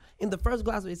 glossary, in the first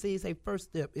glossary, it say first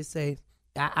step. It says,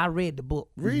 I read the book.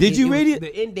 Did you read it?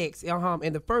 The index.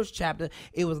 In the first chapter,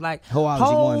 it was like, Hoology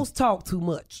hoes 1. talk too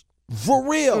much. For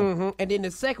real. Mm-hmm. And then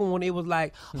the second one, it was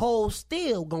like, hoes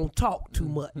still gonna talk too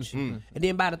much. And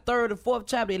then by the third or fourth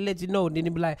chapter, it let you know. And then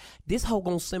it be like, this hoe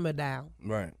gonna simmer down.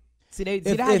 Right. See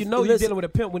how you know you're dealing with a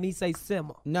pimp when he say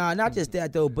simmer. Nah, not just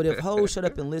that though. But if hoes shut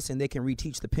up and listen, they can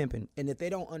reteach the pimping. And if they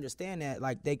don't understand that,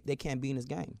 like they can't be in this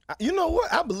game. You know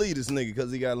what? I believe this nigga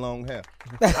because he got long hair.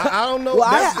 I don't know.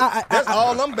 Well, that's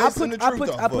all I'm basing the truth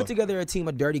off I put of. together a team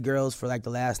of dirty girls for like the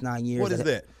last 9 years. What is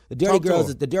that? The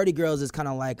dirty girls is kind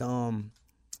of like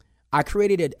I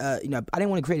created it. I didn't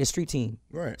want to create a street team.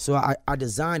 Right. So I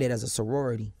designed it as a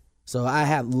sorority. So I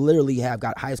have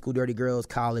got high school dirty girls,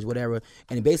 college, whatever,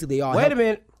 and basically they all Wait a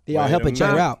minute. They all help each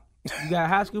other out. You got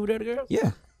high school dirty girls?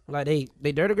 Yeah. Like they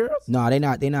dirty girls? No, they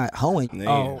not hoeing.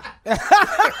 Oh. This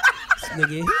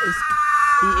nigga,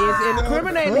 he is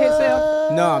incriminating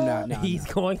himself. No, I'm not. No, He's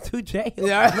going to jail.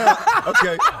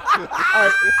 Okay. All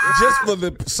right. Just for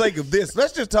the sake of this,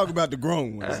 let's just talk about the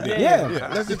grown ones. Yeah.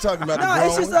 Let's just talk about the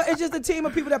grown ones. It's just a team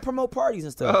of people that promote parties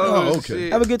and stuff. Oh, okay.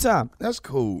 Have a good time. That's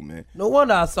cool, man. No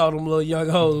wonder I saw them little young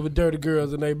hoes with dirty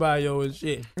girls in their bio and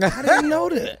shit. I didn't know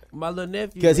that. My little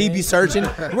nephew. Because he be searching.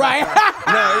 Right.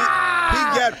 He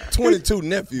got 22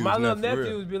 nephews. My little nephews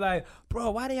nephews be like,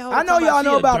 bro, why they always I know y'all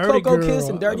know about Coco Kiss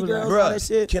and Dirty Girl. Girls and Bruh, all that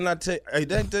shit. Can I tell you, hey,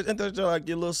 ain't that like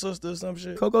your little sister or some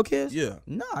shit? Coco Kiss? Yeah.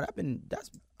 No, that's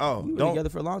Oh, we were don't. together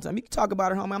for a long time. You can talk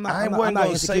about her, homie. I wasn't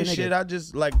gonna say shit. I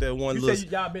just like that one You little.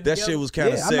 said y'all been That together? shit was kind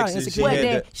of Yeah, I'm not sexy. insecure. She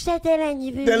had Shut that on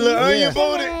your booty. that little onion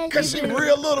Yeah. booty, cause she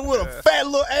real little with a fat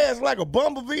little ass like a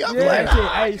bumblebee. I'm like,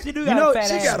 Hey, she do got a fat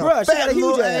she ass. got a Bruh, she fat got a huge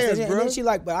little ass. ass, And bro. then she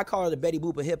like, but I call her the Betty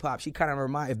Boop of hip hop. She kind of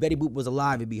remind, if Betty Boop was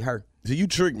alive, it'd be her. So you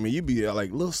tricked me. You be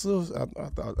like, little sis. I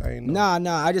thought I ain't know.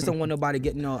 Nah. I just don't want nobody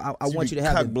getting. I So want be you to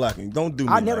have cock it. blocking. Don't do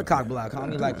me. I never like cock that. block,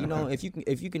 homie. Like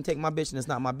if you can take my bitch and it's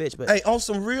not my bitch, but Hey, on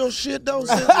some real shit though,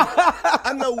 sis,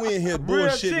 I know we in here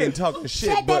bullshitting and talking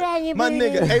shit, Shut but that on your my booty.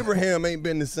 nigga Abraham ain't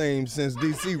been the same since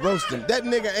DC roasting. That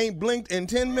nigga ain't blinked in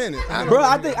 10 minutes. bro,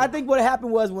 I think what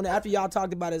happened was when after y'all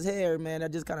talked about his hair, man,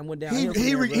 that just kind of went down. he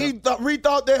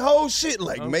rethought that whole shit.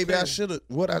 Like maybe I should have.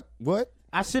 What?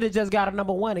 I should have just got a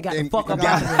number one and got the fuck up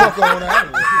got out the of there. fuck on out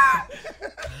of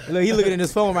there. Look, he looking at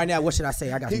his phone right now. What should I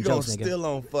say? I got He some gonna jokes, nigga. still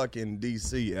on fucking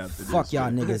DC after this. Fuck y'all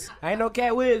niggas. Ain't no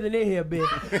Cat Williams in here,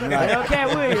 bitch. Ain't no Cat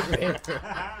Williams, bitch.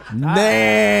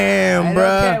 Damn, Ain't no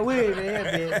Cat bro. Williams in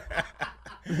here,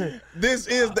 bitch. This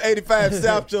is the 85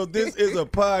 South Show. This is a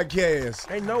podcast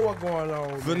They know what's going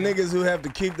on. for niggas who have to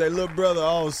keep their little brother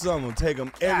all summer. Take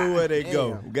them everywhere they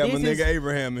go. Got my This nigga is-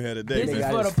 Abraham in here today. this is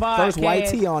man. for the First white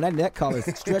podcast. tee on that neck collar.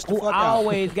 Stretch the Who fuck out.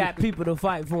 always got people to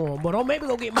fight for him. But don't make me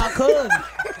go get my cousin.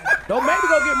 Don't make me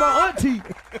go get my auntie.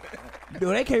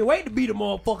 Dude, they can't wait to beat the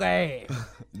motherfucker ass.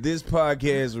 This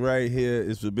podcast right here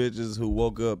is for bitches who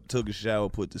woke up, took a shower,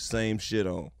 put the same shit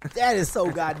on. That is so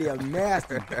goddamn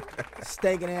nasty.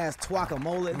 Stinking ass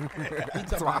twakamole. He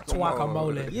talking about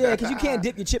guacamole. Yeah, because you can't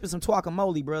dip your chip in some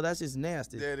twakamole, bro. That's just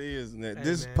nasty. That is.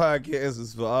 This podcast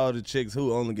is for all the chicks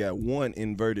who only got one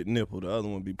inverted nipple. The other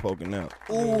one be poking out.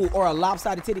 Ooh, or a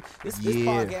lopsided titty. This Yeah.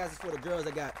 podcast is for the girls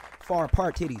that got far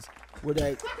apart titties. Where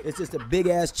it's just a big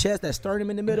ass chest, that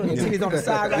sternum in the middle, and the titties on the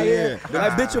side right here.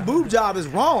 Like, bitch, your boob job is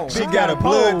wrong. She got a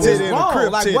blood titty and a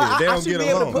crib titty. Like, They I don't shouldn't get be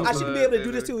able to along. I shouldn't be able to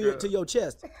do this to your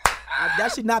chest.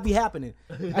 That should not be happening.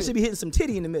 I should be hitting some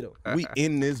titty in the middle. We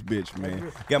in this bitch,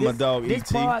 man. Got my dog This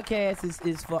E.T. podcast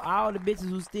is for all the bitches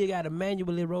who still got to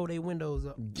manually roll their windows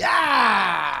up.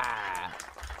 Yeah.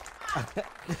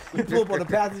 You pull up on the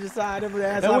passenger side of the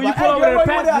ass. And when you pull up on the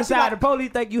passenger side, the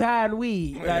police think you hiding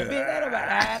weed. Like, bitch, ain't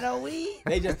nobody hiding no weed.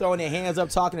 They just throwing their hands up,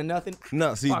 talking to nothing.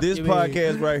 No, see, this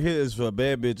podcast right here is for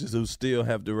bad bitches who still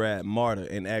have to ride MARTA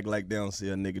and act like they don't see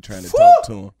a nigga trying to talk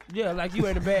to them. Yeah, like you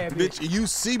ain't a bad bitch. Bitch, you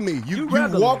see me. You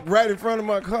regular. walk right in front of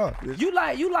my car. Bitch.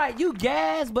 You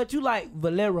gas, but you like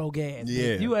Valero gas.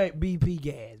 Yeah. You ain't BP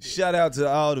gas. Shout out to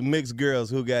all the mixed girls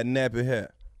who got nappy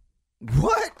hair.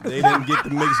 What? They didn't get the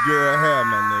mixed girl hair,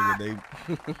 my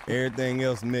nigga. Everything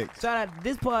else mixed. Shout out to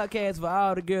this podcast for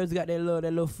all the girls who got that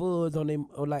little fuzz on them,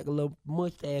 or like a little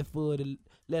mustache fuzz to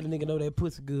let a nigga know that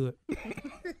pussy good.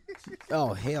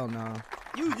 Oh, hell no.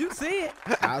 You see it.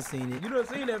 I've seen it. You done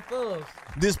seen that fuzz.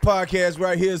 This podcast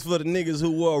right here is for the niggas who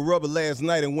wore rubber last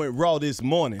night and went raw this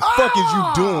morning. Fuck is you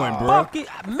doing, bro? Fuck it,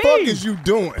 me. Fuck is you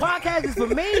doing? Podcast is for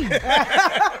me.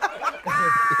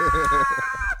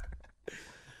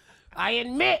 I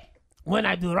admit when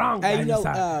I do wrong. Hey, you know,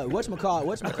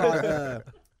 whatchamacallit?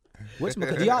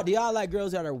 Do y'all like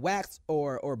girls that are waxed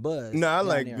or buzzed? No, I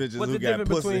like bitches What's who the got difference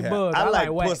pussy between hair. buzz? I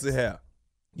like wax. pussy hair.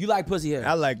 You like pussy hair?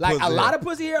 I like pussy hair. a lot of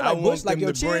pussy hair. Like I Bush, want like them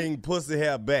your to chin. bring pussy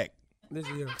hair back. This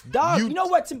year. Dog, you know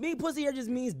what? To me, pussy hair just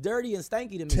means dirty and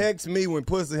stanky to me. Text me when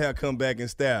pussy hair come back in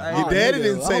style. Hey, Your daddy nigga,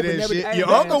 didn't say I hope it that never- shit. Hey, Your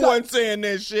man, uncle wasn't saying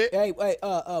that shit. Hey, I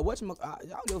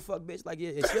don't give a fuck, bitch. Like,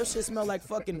 if your shit smell like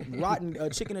fucking rotten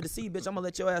chicken of the sea, bitch, I'm gonna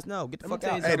let your ass know. Get the fuck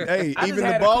out. Hey, even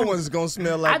the bald one's gonna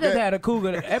smell like I just that. had a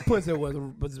cougar. That pussy was wax.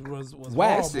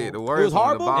 horrible. The It worst was one,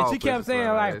 horrible? the bald And she kept pussy saying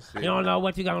smell like, that shit. you don't know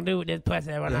what you gonna do with this pussy.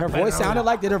 Did her voice sounded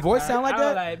like that? I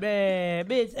was like, man,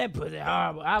 bitch, that pussy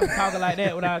horrible. I was talking like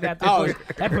that when I got this pussy.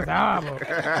 That pussy horrible.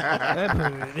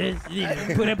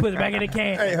 Put that pussy back in the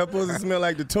can. Hey, her pussy smell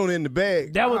like the tuna in the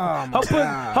bag. That was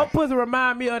her pussy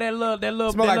remind me of that little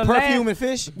Smell that like little perfume last, and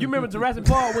fish. You remember Jurassic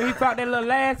Park when he found that little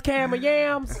last can of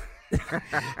yams? That's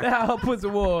how her pussy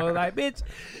was. Like, bitch,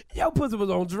 your pussy was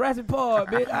on Jurassic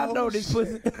Park, bitch. I know this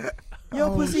pussy. Your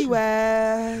pussy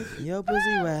whack. Your pussy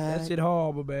That whack. shit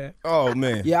horrible, man. Oh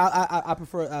man. Yeah, I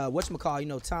prefer whatchamacallit, you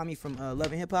know, Tommy from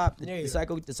Love and Hip Hop, the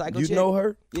psycho You chick. know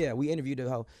her? Yeah, we interviewed the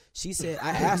hoe. She said, I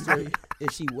asked her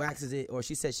if she waxes it, or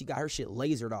she said she got her shit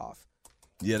lasered off.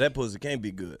 Yeah, that pussy can't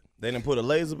be good. They done put a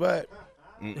laser back.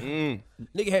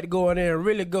 Nigga had to go in there and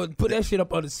really go put that shit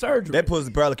up under surgery. That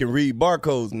pussy probably can read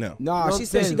barcodes now. Nah, No, she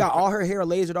said she I'm got all her hair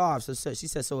lasered off. So she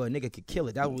said so a nigga could kill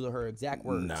it. That was her exact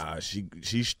words. Nah, she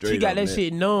straight. She got on that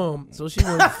shit numb, so she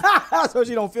was So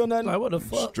she don't feel nothing. like, what the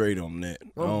fuck? Straight on that. I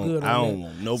good don't, on I don't that.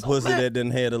 want no pussy that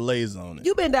didn't have a laser on it.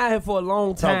 You been down here for a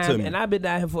long Talk to time, me. and I've been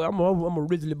down here for. I'm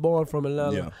originally born from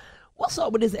Atlanta. Yeah. What's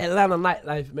up with this Atlanta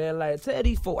nightlife, man? Like, tell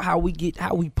these folks how we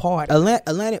party.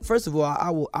 Atlanta. First of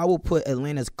all, I will put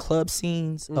Atlanta's club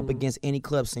scenes up against any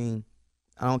club scene.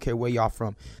 I don't care where y'all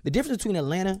from. The difference between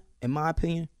Atlanta, in my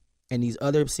opinion, and these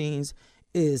other scenes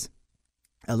is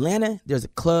Atlanta. There's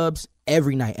clubs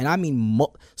every night, and I mean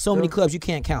so many clubs you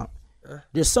can't count.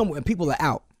 There's somewhere and people are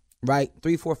out, right?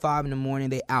 3, 4, 5 in the morning.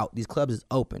 They out. These clubs is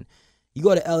open. You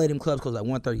go to LA, them clubs close like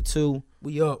 1:32.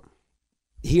 We up.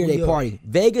 Here they party.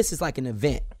 Vegas is like an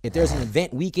event. If there's an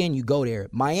event weekend, you go there.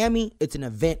 Miami, it's an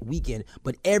event weekend.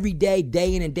 But every day,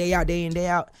 day in and day out,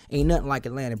 ain't nothing like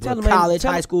Atlanta, bro. Tell 'em, man, College,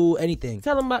 tell high 'em- school, anything.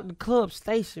 Tell them about the club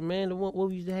station, man. The one what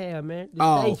we used to have, man.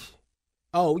 The station.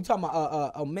 Oh, we talking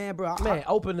about man, bro. Man,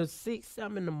 open to 6,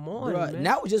 7 in the morning, Bruh, man.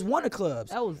 that was just one of the clubs.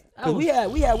 That was we had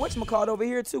whatchamacallit over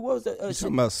here too. What was the You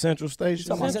talking about Central Station?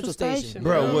 talking about Central Station.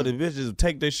 Bro, man. what the bitches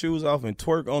take their shoes off and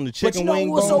twerk on the chicken But you know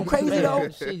wing what's so bone? crazy Man, though?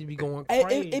 shit be going It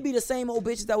crazy. be the same old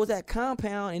bitches that was at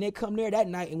Compound and they come there that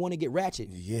night and want to get ratchet.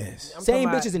 Yes. I'm Same talking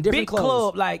about bitches in different big clothes.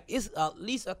 club, like it's at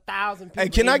least 1,000 people. Hey,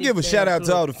 can I in give a this shout damn out to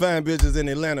club. all the fine bitches in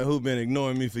Atlanta who've been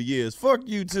ignoring me for years? Fuck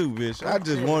you too, bitch. I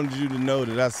just wanted you to know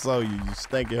that I saw you, you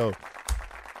stinky hoe.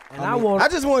 And I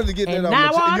just wanted to get that and off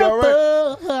I my chest. You all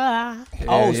right? right?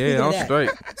 Oh, speaking of I'm that. straight.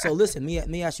 So listen,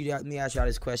 me ask y'all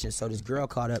this question. So this girl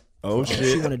called up. Oh, She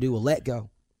shit. want to do a let go.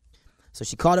 So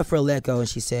she called up for a let go, and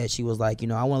she said she was like,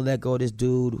 I want to let go of this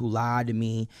dude who lied to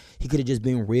me. He could have just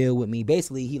been real with me.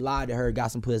 Basically, he lied to her,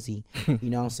 got some pussy. You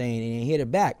know what I'm saying? And hit her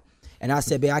back. And I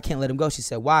said, babe, I can't let him go. She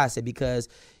said, why? I said, because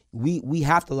we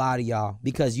have to lie to y'all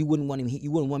because you wouldn't want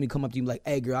me to come up to you and be like,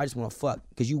 hey girl, I just want to fuck,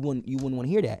 because you wouldn't want to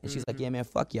hear that. And she's like, yeah man,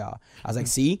 fuck y'all. I was like,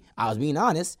 see, I was being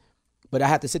honest, but I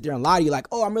have to sit there and lie to you like,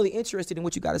 oh, I'm really interested in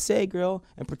what you got to say, girl,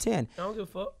 and pretend. I don't give a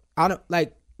fuck. I don't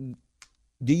like.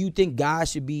 Do you think guys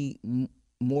should be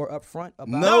more upfront about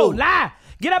No, lie.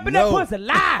 Get up in that pussy,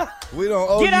 lie. We don't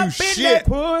owe Get you up in shit. that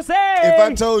pussy. If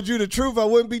I told you the truth, I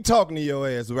wouldn't be talking to your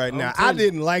ass right now. I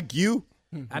didn't like you.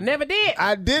 I never did.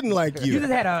 I didn't like you. You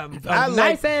just had a I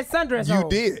nice ass sundress You on.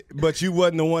 did, but you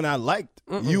wasn't the one I liked.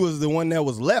 You was the one that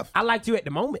was left. I liked you at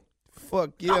the moment.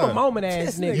 Fuck yeah. I'm a moment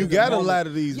ass nigga. You got a lot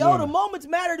of these Yo, women. the moments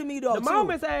matter to me though. The too.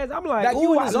 moments ass, I'm like, Like, ooh,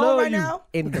 you in I the zone love right you. now?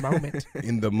 In the moment.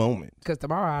 In the moment. Because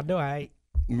tomorrow I know I ain't.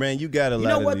 Man, you got a lot You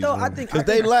know of what these though? women. I think Because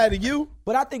they lie to you.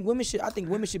 But I think women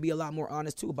should be a lot more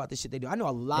honest too about the shit they do. I know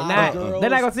a lot They're of girls.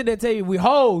 not gonna sit there and tell you we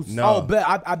hoes. No. Oh, but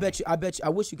I bet you. I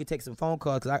wish you could take some phone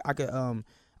calls because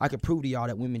I could prove to y'all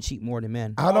that women cheat more than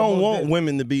men. I don't want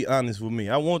women to be honest with me.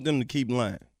 I want them to keep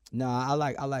lying. Nah, I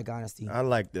like honesty. I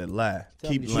like that lie. Tell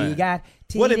Keep me. lying. She got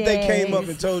What if they titties came up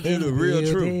and told you the real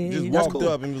truth? Just That's walked cool.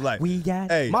 up and was like, We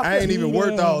got hey, I ain't even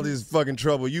worth all this fucking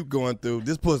trouble you going through.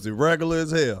 This pussy regular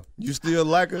as hell. You still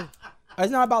like her?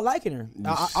 It's not about liking her.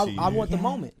 I Shit. want the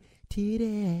moment.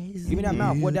 titties. Give me that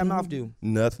mouth. What that mouth do?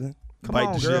 Nothing. Come Bite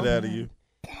on, the girl. shit out of you.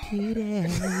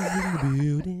 Titties in the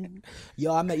building.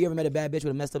 Yo, you ever met a bad bitch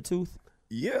with a messed up tooth?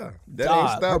 Yeah. That ain't Dog,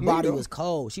 stopped her me, body though. was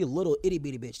cold. She a little itty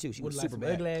bitty bitch too. She was Like super some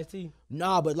bad. ugly ass teeth.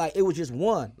 Nah, but like it was just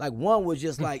one. Like one was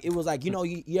just like it was like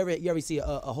you ever see a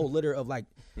whole litter of like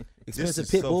expensive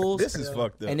pit bulls? This is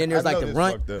fucked up. And then there's I like know the this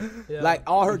runt. fucked up. Like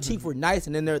all her teeth were nice,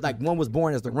 and then there like one was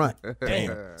born as the runt.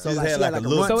 Damn. So Just like had she like had a like a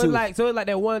little- runt So tooth. it's like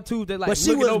that one tooth that like But she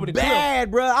looking was over the bad,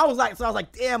 bro. I was like,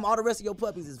 damn, all the rest of your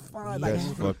puppies is fine. Like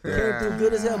That's fucked came up. through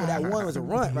good as hell, but that one was a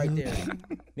runt right there.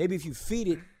 Maybe if you feed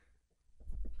it,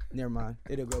 never mind,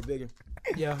 it'll grow bigger.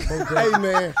 Yeah. Hey,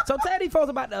 man. So tell these folks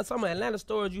about some Atlanta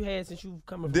stories you had since you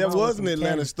coming from There all the way was from an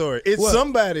Atlanta Cali. story. It's What?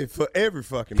 somebody for every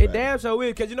fucking It body. damn sure is,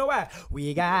 because you know why?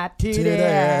 We got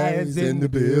titties in the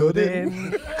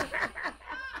building.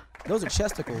 Those are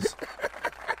chesticles.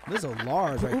 Those are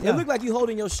large right there. It look like you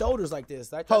holding your shoulders like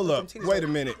this. Like, Hold up. Wait a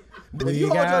minute. If you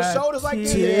hold your shoulders like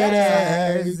this,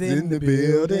 Titties in the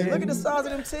building. look at the size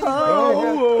of them titties.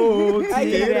 Oh,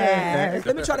 Hey,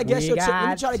 let me try to guess your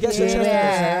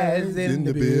chesticles. in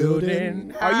the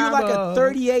building. Are you like a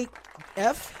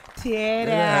 38F?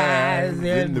 Titties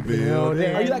in the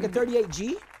building. Are you like a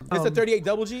 38G? It's a 38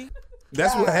 double G?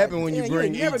 That's what happened when you Yeah, you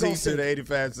bring ain't never ET gonna to see the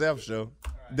 85 South show.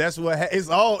 That's what it's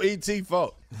all ET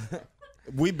fault.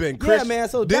 We've been Yeah, Christian. man,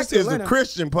 so back this to is a Atlanta.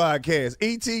 Christian podcast.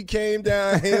 ET came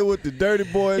down here with the dirty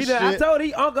boy He shit. done, I told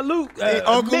he Uncle Luke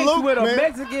Uncle mixed Luke, with a man.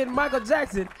 Mexican Michael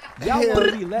Jackson. Y'all want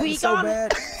to be Latin so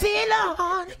bad. feel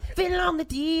on the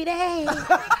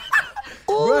titties.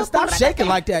 Bro, stop shaking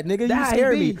like that, nigga. You Nah, he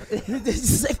scare me.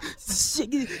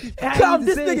 How Calm you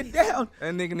this sing? nigga down.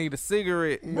 That nigga need a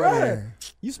cigarette. Bruh.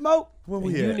 You smoke? Where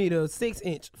we You at? need a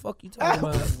 6-inch. Fuck you talking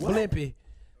about? Blimpy.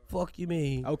 Fuck you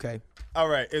mean? Okay. All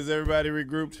right, is everybody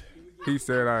regrouped? He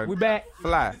said, We back.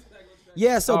 fly.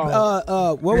 Yeah, so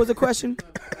what was the question?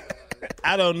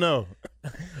 I don't know.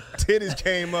 Titties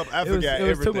came up. I forgot it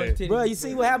was too much everything. titties. Bro, you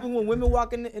see what happened when women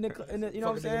walk in the you know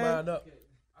what I'm saying?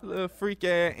 Little freak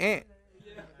ass ant.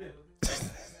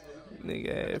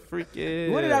 Nigga ass freak ass.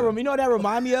 What did that you know what that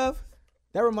remind me of?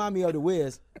 That remind me of the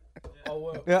Wiz. Oh,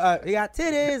 well. We got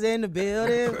titties in the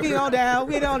building. We on down.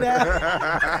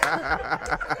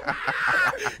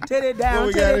 Titty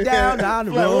down, down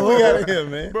the Like, road. what we got in here,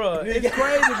 man? Bro, it's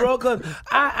crazy, bro, because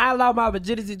I lost my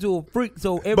virginity to a freak.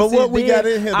 So ever But since what we then, got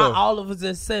in here, I though? all of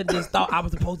a sudden just thought I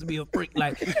was supposed to be a freak.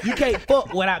 Like, you can't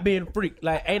fuck without being a freak.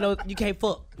 Like, you can't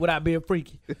fuck without being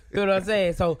freaky. You know what I'm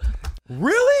saying? So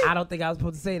Really? I don't think I was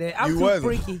supposed to say that. I'm You too wasn't.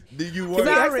 freaky. Did you Did we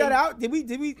wasn't? X that out? Did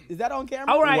we? Is that on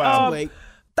camera? All right. Wow. Wait.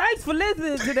 Thanks for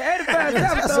listening to the 85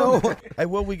 episode. Hey,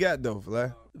 what we got though,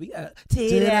 Fly? We got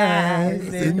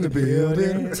titties in the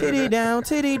building.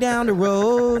 Titty down the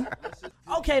road.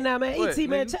 Okay, now, man. What, ET,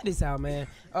 man, nigga? check this out, man.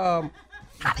 How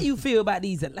do you feel about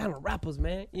these Atlanta rappers,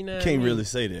 man? You know, what I Can't mean? really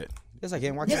say that. Yes, I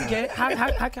can. Why Yes, you can't? can.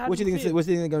 How What you think? feel? What's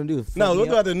you think they're gonna do? No, Fuck look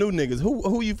me up? at the new niggas.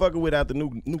 Who you fucking with out the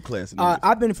new class? Of niggas?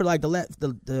 I've been for like the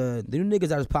new niggas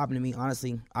that was popping to me.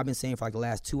 Honestly, I've been saying for like the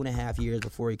last 2.5 years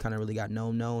before he kind of really got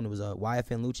known. It was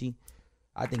YFN Lucci.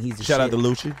 I think he's the Shout out shit. to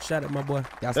Lucci. Shout out, my boy.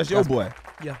 That's your boy.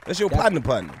 Yeah. That's your That's-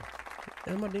 partner.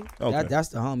 That's my dude. Okay. That's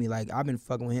the homie. Like I've been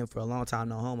fucking with him for a long time,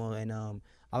 no homo. And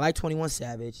I like 21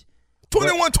 Savage.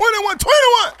 21. He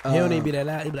don't even be that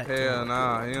loud. He be like, Hell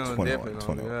nah, he don't 21, definitely don't do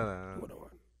 21. that.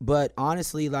 But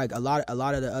honestly, like a lot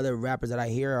of the other rappers that I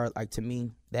hear are like, to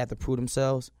me, they have to prove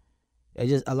themselves. It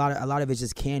just a lot of it's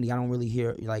just candy. I don't really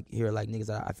hear niggas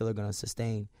that I feel are gonna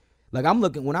sustain. Like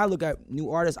when I look at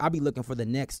new artists, I be looking for the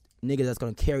next nigga that's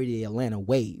gonna carry the Atlanta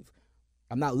wave.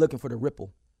 I'm not looking for the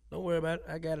ripple. Don't worry about it.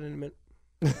 I got it in a minute.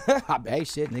 Hey,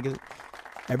 shit, nigga.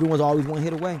 Everyone's always one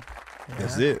hit away.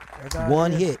 That's it.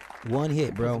 One hit,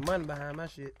 bro. Put some money behind my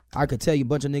shit. I could tell you a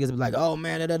bunch of niggas be like, oh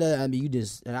man, I mean, you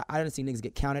just, and I didn't see niggas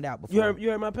get counted out before. You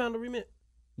heard my Panda remix?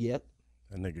 Yep.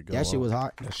 That nigga go That shit was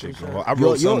hot. That shit go hard. I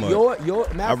wrote some of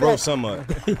it. I wrote some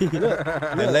of it.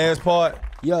 That last part.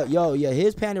 Yo,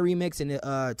 his Panda remix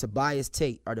and Tobias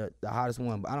Tate are the hottest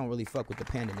one, but I don't really fuck with the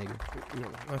Panda nigga.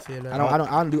 I feel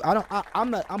that.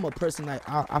 I'm a person like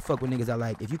I fuck with niggas that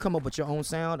like if you come up with your own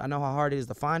sound, I know how hard it is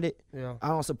to find it. Yeah. I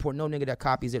don't support no nigga that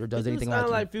copies it or does anything like that.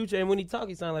 Sound like Future, and when he talk,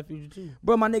 he sound like Future too.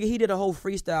 Bro, my nigga, he did a whole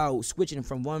freestyle switching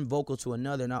from one vocal to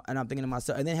another, and I'm thinking to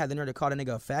myself, and then had the nerve to call that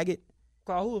nigga a faggot.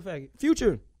 Call who a faggot?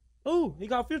 Future. Ooh, he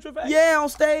called Future a faggot? Yeah, on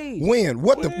stage. When?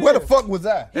 Where the fuck was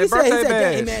I? He said,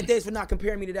 hey man, thanks for not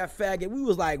comparing me to that faggot. We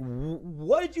was like,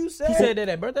 what did you say? He said that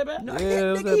at birthday bash? No,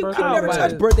 Yeah, he never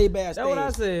touched birthday bash. That's what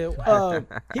I said.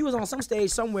 He was on some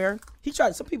stage somewhere.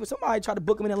 Somebody tried to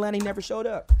book him in Atlanta. He never showed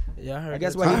up. Yeah, I heard. I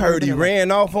guess I heard he ran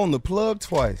off on the plug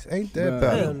twice. Ain't that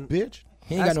about a bitch?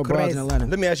 He ain't got no bras in Atlanta.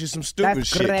 Let me ask you some stupid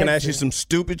shit. Can I ask you some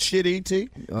stupid shit, E.T.?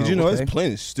 Because you know there's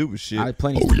plenty of stupid shit.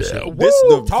 Plenty of stupid shit. This is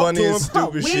the funniest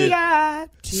stupid shit.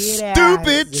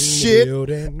 Stupid shit.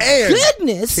 And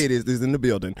goodness. Titties is in the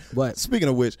building. What? Speaking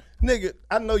of which, nigga,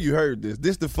 I know you heard this.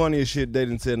 This the funniest shit they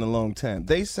done said in a long time.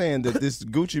 They saying that this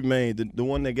Gucci Mane, the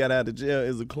one that got out of jail,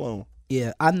 is a clone.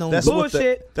 Yeah, I've known that's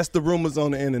bullshit. That's the rumors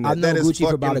on the internet. I've known that is Gucci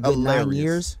for about a good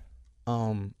hilarious.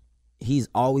 9 years. He's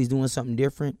always doing something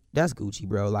different. That's Gucci,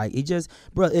 bro. Like it just,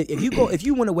 bro. If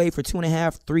you went away for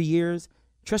 2.5, 3 years,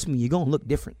 trust me, you're gonna look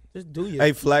different. Just do you.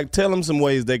 Hey, Flack, tell them some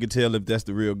ways they could tell if that's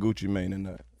the real Gucci Mane or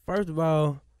not. First of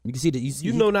all, you can see that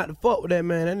you know not to fuck with that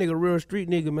man. That nigga real street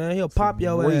nigga, man. He'll pop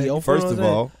your ass. First of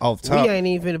all, off top, we ain't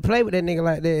even finna play with that nigga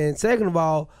like that. And second of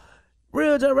all,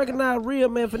 real just recognize real,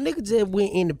 man. For nigga just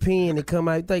went in the pen and come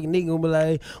out, you think nigga gonna be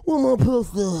like, what my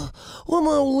pussy? What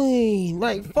my lean?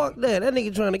 Like, fuck that. That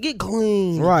nigga trying to get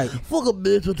clean. Right. Fuck a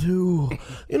bitch or two.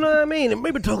 You know what I mean? And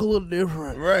maybe talk a little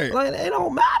different. Right. Like, it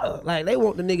don't matter. Like, they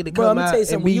want the nigga to Bro, come let me out tell you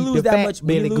something. and When you be lose the that fat much,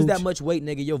 when you Billy lose that Gucci. much weight,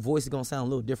 nigga, your voice is gonna sound a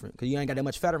little different because you ain't got that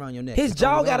much fat around your neck. His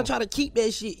jaw gotta try to keep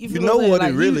that shit. You know what I'm what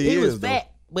saying? it really he was is, though. fat.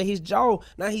 But his jaw,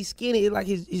 now he's skinny. It's like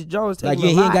his jaw is taking Like a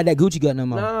he lot. ain't got that Gucci gut no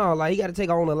more. No, like he got to take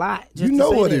on a lot. Just You to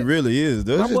know say what that. it really is.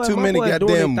 There's just too many boy doing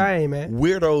goddamn their thing, man.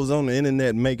 weirdos on the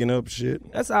internet making up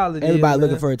shit. That's all it is. Everybody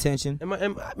looking man. for attention.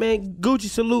 And man, Gucci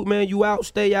salute, man. You out,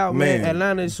 stay out, man. Man.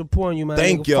 Atlanta is supporting you, man.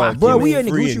 Thank Nigga, y'all. fuck Bro, you. we in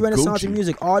the Free Gucci and Renaissance Gucci. of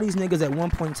music. All these niggas at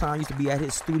one point in time used to be at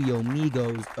his studio,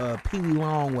 Migos, Pee Wee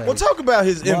Longway. Well, talk about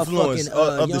his influence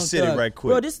Motherfucking, of the Young city Thug. right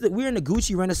quick. Bro, we're in the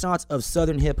Gucci Renaissance of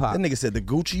Southern hip hop. That nigga said the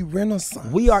Gucci Renaissance.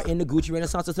 We are in the Gucci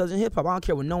Renaissance of Southern hip hop. I don't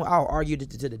care what no one. I'll argue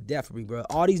to the death for me, bro.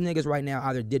 All these niggas right now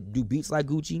either do beats like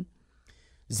Gucci,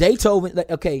 Zaytoven.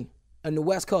 Like, okay, on the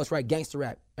West Coast, right? Gangster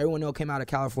rap. Everyone know came out of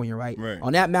California, right? Right.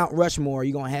 On that Mount Rushmore,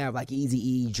 you're gonna have like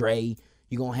Eazy-E, Dre.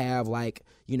 You're gonna have like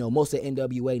most of the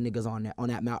NWA niggas on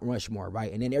that Mount Rushmore,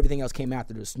 right? And then everything else came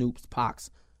after the Snoops, Pacs.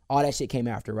 All that shit came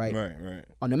after, right? Right.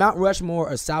 On the Mount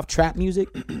Rushmore of South trap music,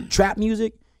 you're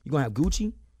gonna have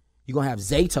Gucci. You're gonna have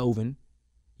Zaytoven.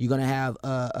 You're gonna have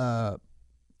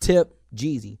Tip,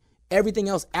 Jeezy. Everything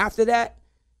else after that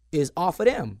is off of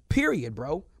them, period,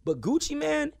 bro. But Gucci,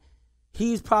 man,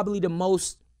 he's probably the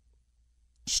most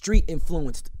street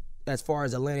influenced as far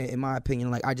as Atlanta, in my opinion.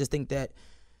 Like, I just think that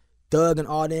Thug and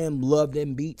all them love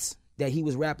them beats that he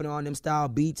was rapping on, them style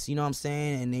beats, you know what I'm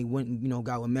saying? And they went and,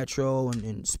 got with Metro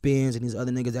and Spins and these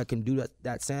other niggas that can do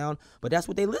that sound. But that's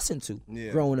what they listened to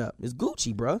growing up. It's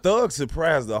Gucci, bro. Thug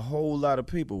surprised a whole lot of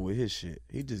people with his shit.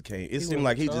 He just came. It seemed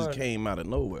like he just came out of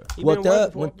nowhere. Well,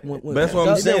 Thug, that's what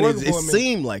I'm saying. It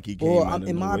seemed like he came out of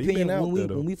in nowhere. my opinion,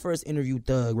 when we first interviewed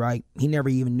Thug, right, he never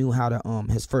even knew how to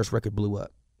his first record blew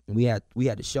up. And we had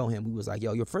to show him. We was like,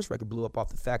 yo, your first record blew up off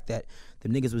the fact that the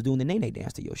niggas was doing the Nene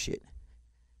dance to your shit.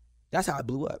 That's how it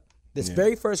blew up. This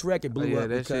very first record blew up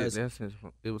because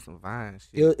it was some Vine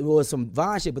shit. It was some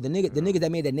Vine shit, but the niggas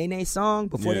that made that Nene song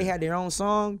before they had their own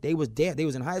song, they was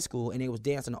in high school and they was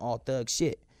dancing to all Thug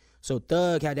shit. So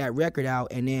Thug had that record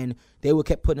out, and then they would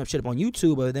kept putting up shit up on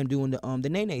YouTube of them doing the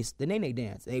Nene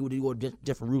dance. They would do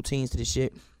different routines to the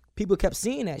shit. People kept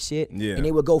seeing that shit, and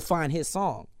they would go find his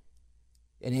song,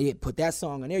 and they put that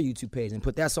song on their YouTube page, and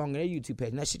put that song on their YouTube page,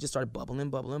 and that shit just started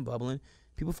bubbling.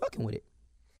 People fucking with it.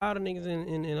 All the niggas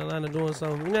in Atlanta doing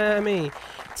something, you know what I mean?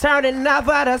 Turning up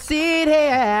for the city.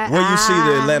 Where you see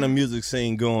the Atlanta music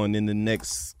scene going in the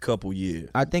next couple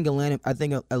years? I think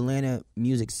Atlanta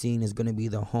music scene is going to be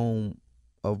the home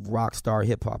of rock star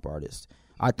hip hop artists.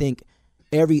 I think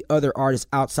every other artist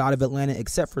outside of Atlanta,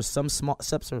 except for some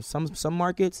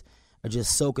markets, are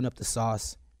just soaking up the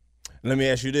sauce. Let me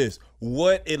ask you this: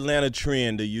 what Atlanta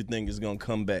trend do you think is going to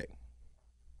come back?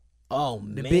 Oh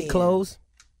man, the big clothes.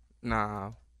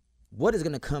 Nah. What is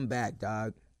gonna come back,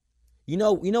 dog? You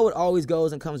know what always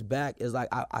goes and comes back is like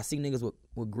I see niggas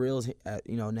with grills,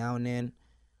 now and then,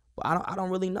 but I don't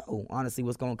really know honestly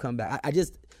what's gonna come back. I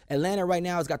just Atlanta right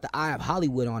now has got the eye of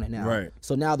Hollywood on it now, right?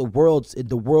 So now the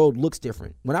world looks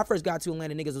different. When I first got to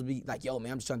Atlanta, niggas would be like, "Yo,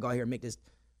 man, I'm just trying to go out here and make this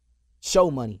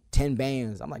show money, 10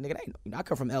 bands." I'm like, nigga, I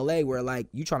come from LA where like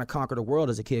you trying to conquer the world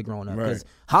as a kid growing up because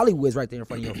Hollywood's right there in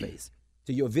front of your face.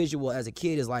 So your visual as a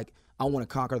kid is like, I want to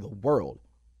conquer the world.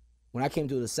 When I came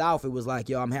to the South, it was like,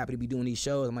 yo, I'm happy to be doing these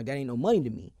shows. I'm like, that ain't no money to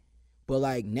me. But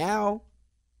like now,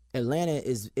 Atlanta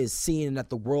is seeing that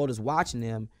the world is watching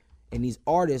them, and these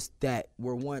artists that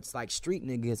were once like street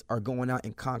niggas are going out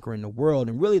and conquering the world.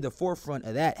 And really the forefront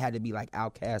of that had to be like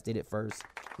Outkast did it first,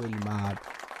 Hoodie Mob,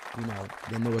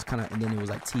 then there was and then it was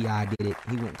like T.I. did it.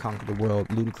 He went and conquered the world,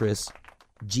 Ludacris,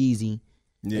 Jeezy.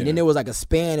 Yeah. And then there was like a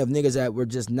span of niggas that were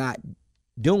just not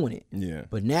doing it. Yeah.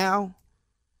 But now,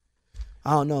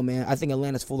 I don't know, man. I think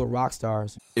Atlanta's full of rock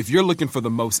stars. If you're looking for the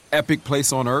most epic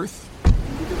place on earth,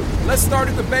 let's start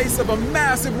at the base of a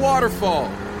massive waterfall.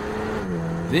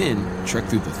 Then trek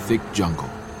through the thick jungle.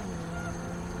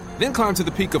 Then climb to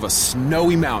the peak of a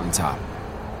snowy mountaintop.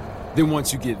 Then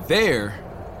once you get there,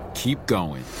 keep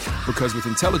going. Because with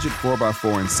intelligent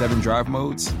 4x4 and 7 drive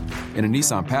modes and a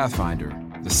Nissan Pathfinder,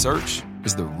 the search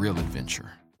is the real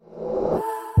adventure.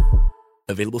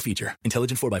 Available feature.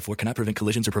 Intelligent 4x4 cannot prevent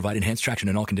collisions or provide enhanced traction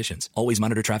in all conditions. Always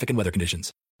monitor traffic and weather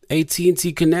conditions.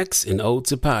 AT&T connects an ode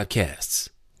to podcasts.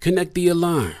 Connect the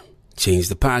alarm. Change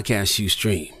the podcast you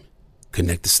stream.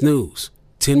 Connect the snooze.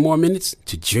 10 more minutes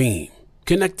to dream.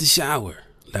 Connect the shower.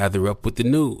 Lather up with the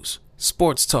news,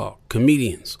 sports talk,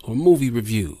 comedians, or movie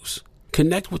reviews.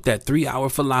 Connect with that 3-hour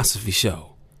philosophy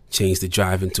show. Change the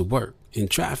drive into work in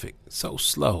traffic so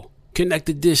slow. Connect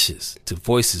the dishes to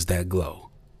voices that glow.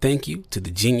 Thank you to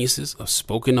the geniuses of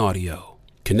spoken audio.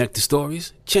 Connect the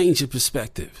stories, change your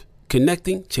perspective.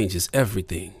 Connecting changes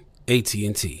everything.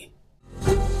 AT&T.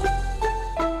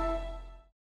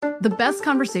 The best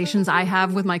conversations I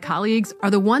have with my colleagues are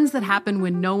the ones that happen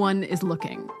when no one is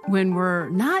looking, when we're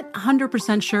not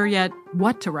 100% sure yet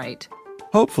what to write.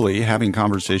 Hopefully, having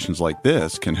conversations like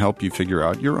this can help you figure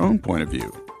out your own point of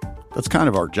view. That's kind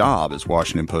of our job as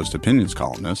Washington Post opinions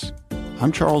columnists.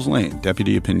 I'm Charles Lane,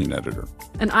 Deputy Opinion Editor.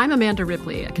 And I'm Amanda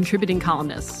Ripley, a contributing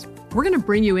columnist. We're going to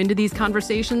bring you into these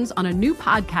conversations on a new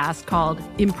podcast called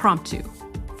Impromptu.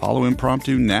 Follow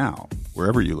Impromptu now,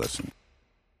 wherever you listen.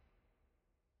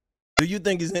 Do you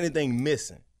think there's anything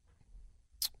missing?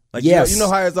 Like, yes. You know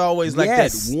how it's always like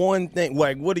yes. that one thing.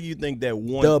 Like, what do you think that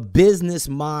one? The business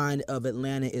mind of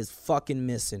Atlanta is fucking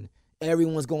missing.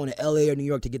 Everyone's going to LA or New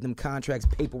York to get them contracts,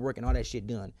 paperwork, and all that shit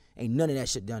done. Ain't none of that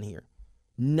shit done here.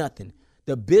 Nothing.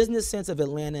 The business sense of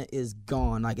Atlanta is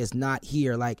gone. Like, it's not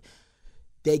here. Like,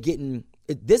 they getting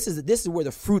this is where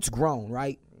the fruit's grown,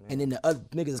 right? And then the other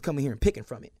niggas is coming here and picking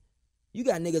from it. You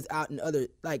got niggas out in other,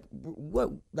 like, what,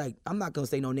 like, I'm not going to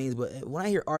say no names, but when I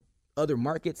hear other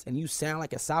markets and you sound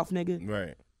like a South nigga,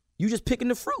 right? You just picking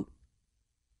the fruit.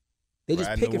 They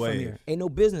just picking from here. Ain't no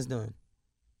business done.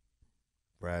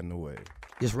 Riding the wave.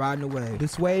 Just riding the wave.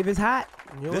 This wave is hot.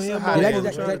 You don't hear Did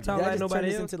about that talk like nobody turn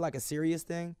this else? into like a serious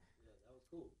thing?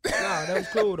 Nah, that was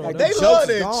cool though. Like, they love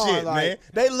that gone, shit, like, man.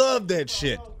 They love that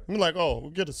shit. I'm like, oh,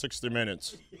 we'll get to 60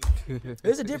 minutes.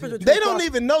 There's a difference between They don't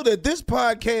even know that this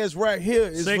podcast right here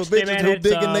is for bitches who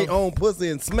digging their own pussy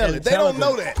and smell it. They don't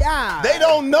know that. God, they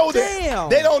don't know that. Damn.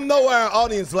 They don't know our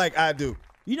audience like I do.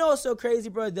 You know what's so crazy,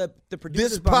 bro? The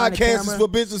producers This behind the podcast camera, is for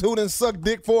bitches who done sucked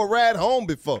dick for a ride home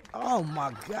before. Oh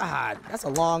my God, that's a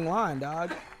long line,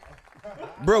 dog.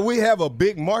 Bro, we have a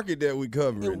big market that we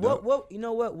cover. What you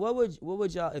know what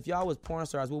would y'all, if y'all was porn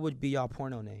stars, what would be y'all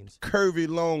porno names? Curvy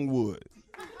Longwood.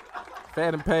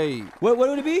 Fat and paid. What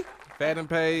would it be? Fat and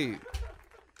paid.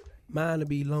 Mine would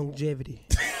be longevity.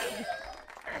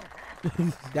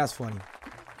 That's funny.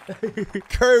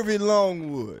 Curvy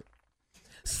Longwood.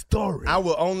 Story. I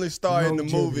will only star in the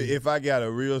movie if I got a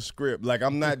real script. Like,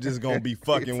 I'm not just gonna be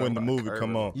fucking when the movie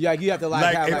come on. Yeah, you have to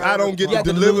like have, if I don't get to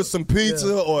deliver some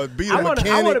pizza or be a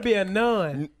mechanic. I want to be a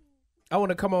nun. I want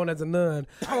to come on as a nun.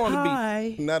 I want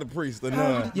to be not a priest, a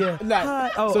nun. Yeah.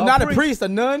 So not a priest, a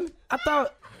nun? I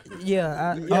thought.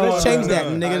 Yeah. Let's change that,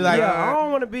 nigga. Like, I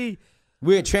don't want to be.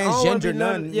 We're a transgender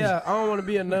nun. Yeah, I don't want to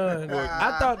be a nun.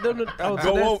 I thought them.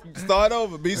 Go on, start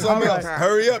over. Be something else.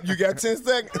 Hurry up. You got 10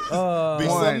 seconds. Be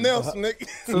something else, nigga.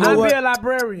 I'll be a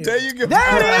librarian. There you go. There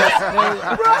it is.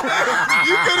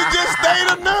 You could have just stayed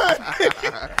a nun.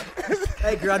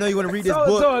 Hey, girl, I know you want to read this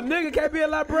book. So a nigga can't be a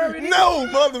librarian? No,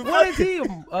 motherfucker. What is he?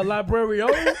 A librarian?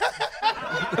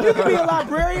 You can be a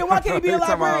librarian. Why can't he be a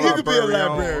librarian? You can be a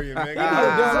librarian,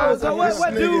 man. So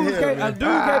what dude can't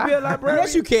be a librarian?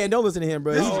 Yes, you can. Don't listen to him,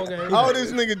 bro. All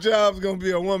this nigga job's gonna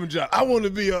be a woman job. I want to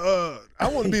be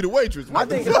the waitress. I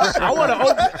did want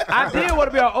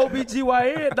to be an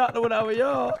OBGYN doctor when I was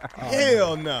young.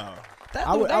 Hell no. They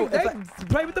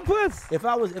play with the puss. If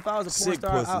I was a porn Sick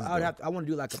star, pussies, I want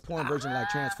to do like a porn version of like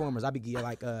Transformers. I could be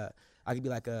like I could be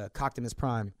like a Coctimus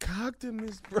Prime.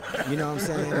 Coctimus Prime. You know what I'm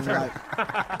saying? Like,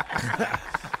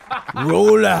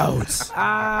 roll out. See,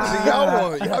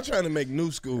 y'all trying to make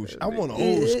new school shit. I want an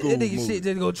old school movie. Shit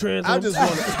just go Transform. I just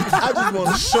want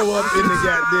to show up in the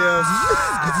goddamn.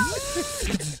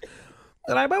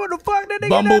 Like, man, what the fuck that nigga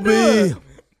Bumblebee.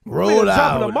 Roll out.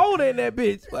 Chopping a motor in that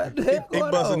bitch. What the hell? He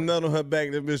bust a nut on her back.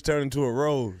 That bitch turned into a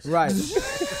rose. Right.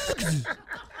 This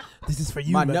is for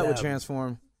you, My nut would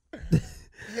transform.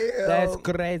 That's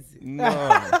crazy.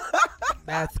 No.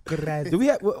 That's crazy. Do we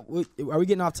have? Are we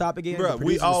getting off topic again? Bro,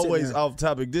 we always off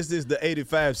topic. This is the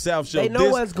 85 South Show. They know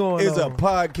what's going on. This is a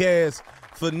podcast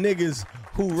for niggas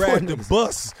who ride the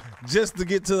bus just to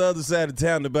get to the other side of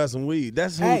town to buy some weed.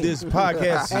 That's who this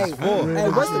podcast is for. Hey,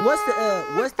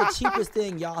 what's the cheapest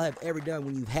thing y'all have ever done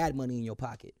when you've had money in your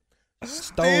pocket?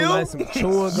 Stole like some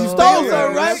chewing gum. You stole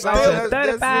some, right?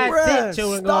 35-cent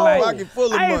chewing gum. Pocket full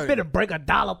of I ain't money. finna break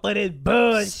 $1 for this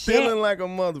bud Stealing shit. like a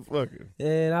motherfucker.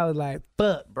 And I was like,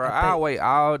 fuck. Bro, I'll wait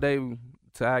all day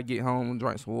till I get home and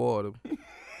drink some water.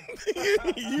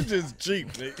 You just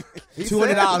cheap, nigga.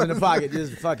 $200 in the pocket.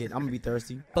 Just fuck it. I'm gonna be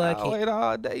thirsty. I'll wait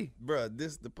all day. Bro,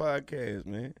 this the podcast,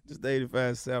 man. This the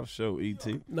 85 South Show,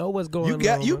 E.T. Know what's going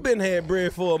on. You been had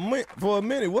bread for a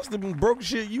minute. What's the broke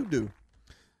shit you do?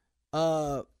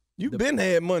 You been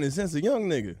had money since a young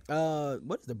nigga.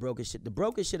 What's the brokest shit? The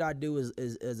brokest shit I do is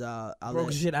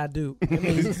Broke shit I do.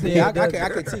 Yeah,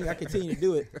 I continue to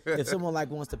do it. If someone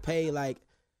like wants to pay like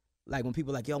when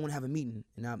people like, yo, I want to have a meeting,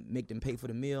 and I make them pay for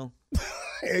the meal.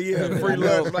 Yeah, free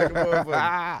lunch like a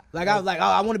motherfucker. Like I was like, oh,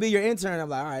 I want to be your intern. I'm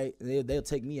like, all right, they'll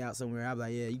take me out somewhere. I'm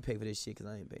like, yeah, you pay for this shit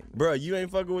because I ain't paying. Bro, you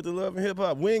ain't fucking with the Love and Hip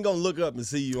Hop. We ain't gonna look up and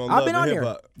see you on Love and Hip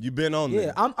Hop. You been on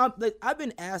there? Yeah,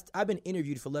 I've been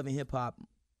interviewed for Love and Hip Hop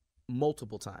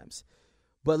multiple times,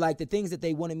 but like the things that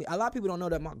they wanted me. A lot of people don't know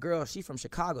that my girl, she from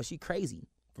Chicago. She crazy.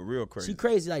 For real crazy. She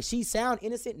crazy. Like she sound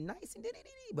innocent and nice and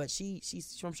but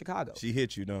she's from Chicago. She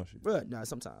hit you, don't she? Bro, nah,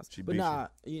 sometimes. But nah,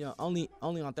 you know, only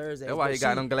on Thursday. That's why he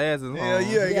got them glasses. Hell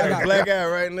yeah, he got a black eye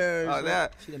right now. Oh,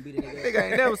 that. She done beat a nigga. Nigga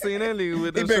ain't never seen that nigga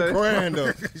with He them been shit. crying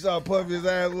though. You saw Puff his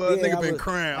ass. Nigga been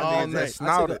crying all night.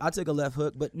 I took a left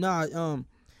hook, but nah,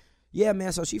 yeah,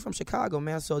 man. So she from Chicago,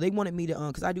 man. So they wanted me to,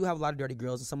 cause I do have a lot of dirty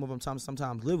girls, and some of them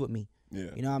sometimes live with me. Yeah,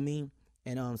 you know what I mean.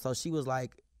 And so she was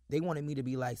like, they wanted me to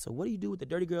be like, so what do you do with the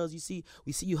dirty girls? You see,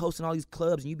 we see you hosting all these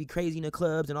clubs, and you be crazy in the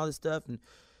clubs and all this stuff, and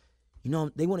you know,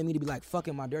 they wanted me to be like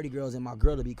fucking my dirty girls and my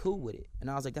girl to be cool with it.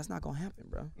 And I was like, that's not gonna happen,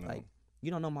 bro. No. Like,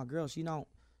 you don't know my girl. She not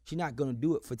gonna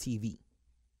do it for TV.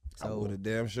 So I would a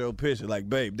damn show picture like,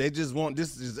 babe, they just want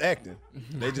this is acting.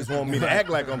 They just want me to act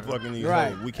like I'm fucking these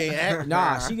hoes. We can't act.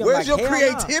 Nah, she gonna where's like, your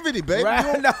creativity, baby?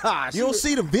 Right? You don't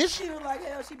see the vision. She be like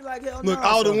hell. She be like hell. Look, no.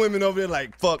 all the women over there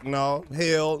like, fuck no,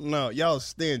 hell no. Y'all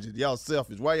stingy. Y'all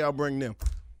selfish. Why y'all bring them?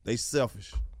 They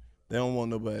selfish. They don't want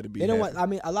nobody to be. They don't happy. want. I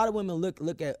mean, a lot of women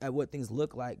look at what things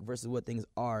look like versus what things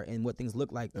are, and what things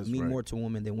look like mean more to a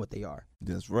woman than what they are.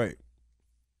 That's right.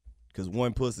 Because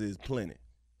one pussy is plenty.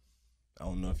 I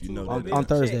don't know if you know that. On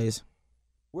Thursdays.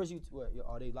 Where's you? What?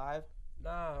 Are they live? Nah,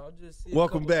 I'll just see.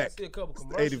 Welcome back.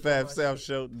 85 South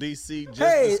Show. DC just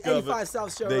discovered 85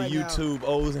 South Show that right YouTube now.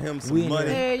 owes him some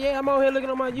money. Yeah, I'm on here looking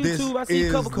on my YouTube. I see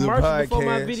a couple commercials before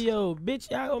my video.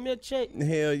 Bitch, y'all owe me a check.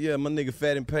 Hell yeah, my nigga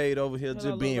Fat and Paid over here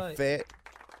just being fat.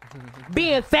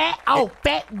 Being fat,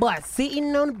 fat boy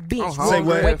sitting on the bench,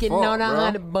 working on a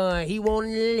honey bun. He want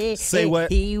to live. Say what?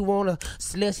 He want a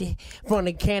slushy from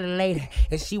the candy lady,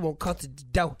 and she won't come to the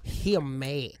door. He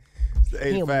mad. It's the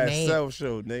 85 South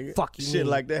Show, nigga. Fuck you, shit nigga.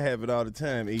 like that happen all the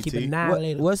time. Et. Keep an eye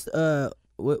later.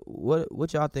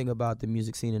 What y'all think about the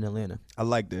music scene in Atlanta? I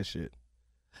like that shit.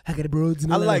 I got broads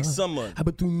in I like some of it.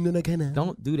 Don't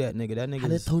do that, nigga. That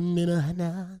nigga is.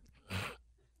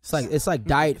 It's like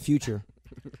Diet Future.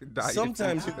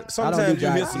 Sometimes you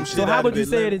do hear some shit. So how out would of you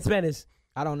say it Atlanta. in Spanish?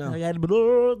 I don't know. Nigga,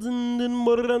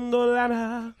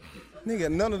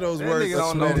 none of those words nigga are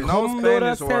don't know Spanish. no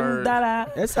Spanish words.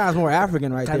 That sounds more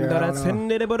African right there. I don't know. Speaking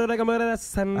in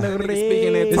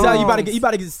This how you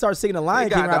about to start singing the Lion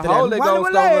King got right the there. Holy Ghost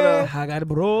over there. I got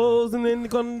bros and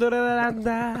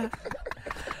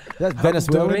That's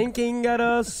Venezuela. Drinking at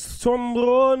a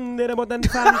sombron de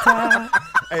Fanta.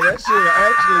 Hey, that shit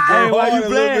actually go Hey, why hard you a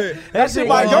playing? little bit. That shit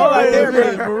might go right there,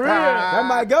 man. For real. That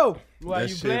might go. While that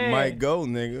you shit playing. might go,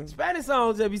 nigga. Spanish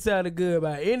songs just be sounding good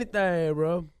about anything,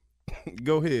 bro.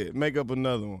 Go ahead, make up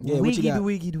another one. Yeah, what you got?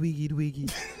 Wicked.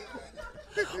 Wicked.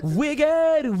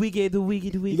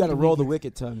 You gotta roll the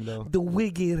wicked tongue though. The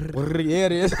wicked. Yeah,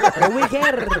 it is.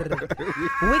 Wicked.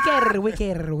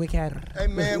 Hey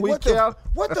man, what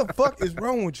the fuck is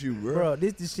wrong with you, bro? Bro,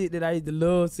 this the shit that I used to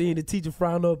love seeing the teacher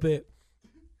frown up at.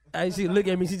 She look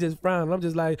at me, she just frown. I'm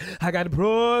just like, I got the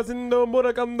pros in the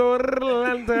motor come I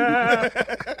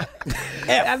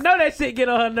know that shit get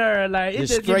on her nerve. Like, it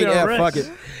just give me a rush. Fuck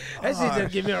it. That shit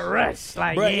just give me a rush.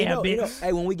 Like, Bro, bitch.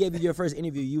 Hey, when we gave you your first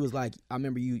interview, you was like, I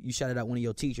remember you shouted out one of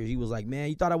your teachers. You was like, man,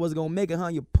 you thought I wasn't gonna make it, huh?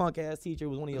 Your punk ass teacher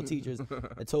was one of your teachers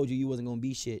that told you wasn't gonna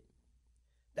be shit.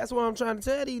 That's what I'm trying to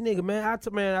tell these niggas, man. I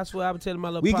swear I was telling my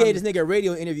little We partner. gave this nigga a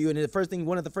radio interview, and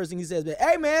one of the first things he says,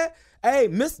 hey man, hey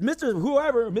Mr.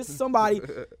 Whoever, Mr. Somebody,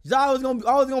 I was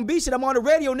gonna be shit. I'm on the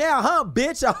radio now, huh,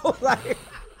 bitch? I was like,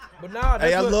 but nah,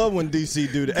 hey, I love when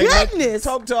DC do that. Goodness. Hey, man,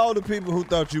 talk to all the people who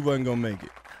thought you wasn't gonna make it.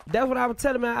 That's what I was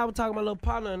telling, man. I was talking to my little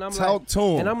partner, and I'm talk like, to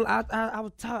him. And I'm like, I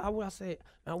said,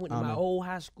 I went to my old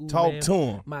high school. Talk man. to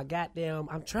him. My goddamn,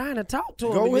 I'm trying to talk to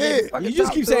him. Go ahead. You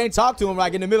just keep saying talk to him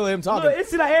like in the middle of him talking. Look,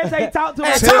 it's like every time you talk to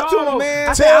him. Hey, talk to him, man.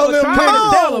 I Tell was him, trying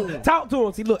come to tell on. him. Talk to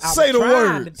him. See, look, I Say was the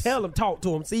trying words. to tell him, talk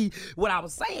to him. See, what I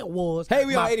was saying was, Hey,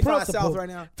 we on my 85 principal, South right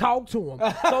now. Talk to him.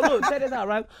 So look, check this out,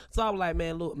 right? So I was like,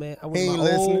 man, look, man, I went to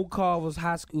my old Carver's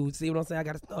high school. See what I'm saying? I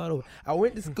got to start over. I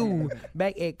went to school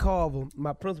back at Carver.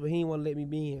 My principal, he didn't want to let me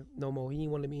be in no more. He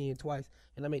didn't want to let me in twice.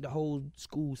 And I made the whole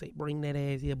school say, bring that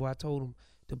ass here, boy. I told him.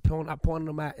 I pointed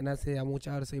them out, and I said, I want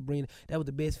y'all to say, bring it. That was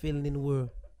the best feeling in the world.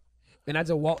 And I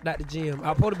just walked out the gym.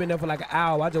 I probably been there for like an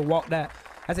hour. I just walked out.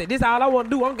 I said, this all I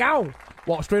want to do. I'm gone.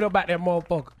 Walk straight up out that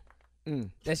motherfucker.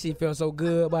 That shit felt so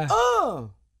good, boy.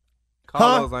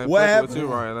 Carlos ain't What fucking with happened? you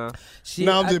right now. Shit,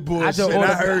 No, I'm just bullshit.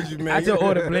 I heard you, man. I just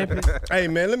ordered Blimpie. Hey,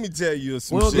 man, let me tell you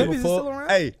some Well, shit. Blimpie's still around?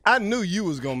 Hey, I knew you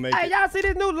was gonna make Hey, it. y'all see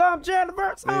this new Love Jerry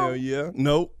Levert song? Hell yeah.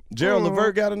 Nope. Gerald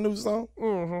Levert got a new song?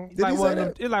 Mm-hmm. Did he say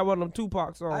that? It's like one of them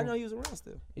Tupac songs. I know he was around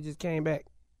still. It just came back.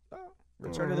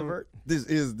 Return of the Vert. This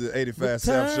is the 85 Return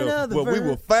South Show. of the But we Vert.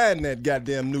 will find that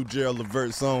goddamn new Gerald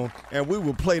Levert song, and we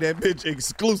will play that bitch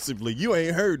exclusively. You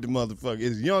ain't heard the motherfucker.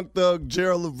 It's Young Thug,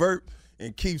 Gerald Levert,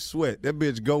 and Keith Sweat. That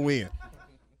bitch go in.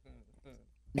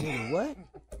 Nigga, what?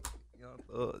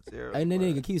 Gerald And then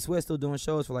Levert. nigga Keith Sweat still doing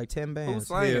shows for like 10 Who's bands.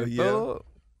 singing? Hell yeah. Thug?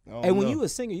 I don't Hey, when know. you a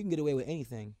singer, you can get away with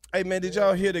anything. Hey, man, did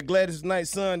y'all hear that Gladys Knight's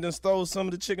son done stole some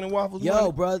of the chicken and waffles money?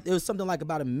 Yo, bro, it was something like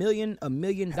about $1 million.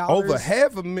 Over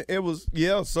half a million. It was,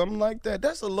 yeah, something like that.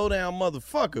 That's a low-down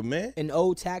motherfucker, man. in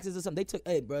old taxes or something. They took.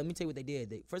 Hey, bro, let me tell you what they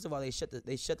did. First of all, they shut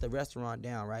the restaurant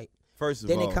down, right? First of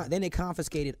Then all. they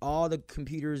confiscated all the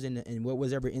computers and what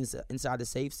was ever inside the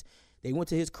safes. They went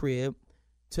to his crib,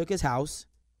 took his house,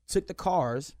 took the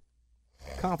cars,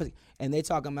 and they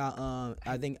talking about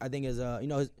I think is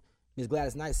Miss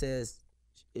Gladys Knight says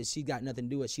she got nothing to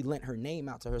do with it. She lent her name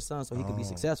out to her son so he could be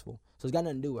successful. So it's got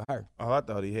nothing to do with her. Oh, I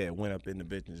thought he had went up in the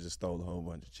bitch and just stole a whole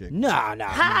bunch of chicken. Nah.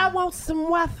 I want some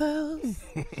waffles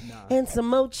and some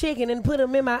more chicken and put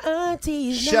them in my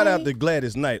auntie's Shout out name. to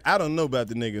Gladys Knight. I don't know about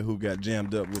the nigga who got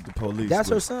jammed up with the police. That's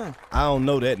but her son. I don't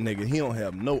know that nigga. He don't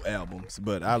have no albums,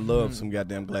 but I love some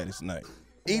goddamn Gladys Knight.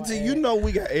 E.T., you know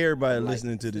we got everybody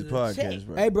listening to this podcast,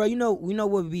 bro. Hey, bro, you know what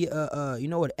would be you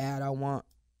know what ad I want?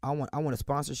 I want a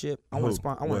sponsorship. I want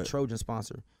a What? Trojan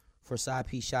sponsor for side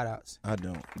piece shout outs. I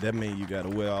don't. That mean you gotta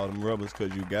wear all them rubbers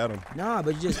because you got them. Nah,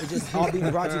 but it's just all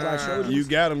being brought to you by Trojans. You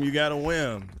got them. You gotta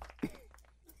wear them.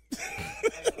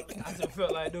 I just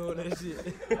felt like doing that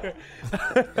shit.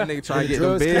 That nigga trying to get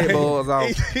them bed balls off.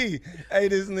 Hey,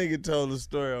 this nigga told a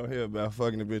story on here about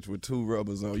fucking a bitch with 2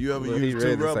 rubbers on. You ever Look, he use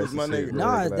ready 2 to say rubbers, some my shit, nigga? bro.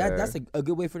 Nah, Look at that's that. a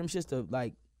good way for them shits to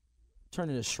like turn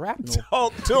into shrapnel.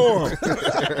 Talk to him.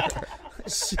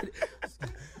 Shit.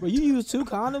 Bro, you use 2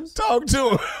 condoms? Talk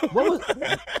to him.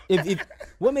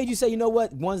 What made you say, you know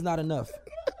what, one's not enough?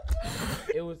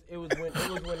 It was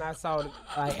when I saw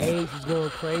like AIDS was going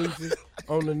crazy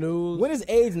on the news. When is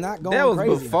AIDS not going That was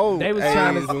crazy? before They was AIDS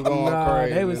trying to was going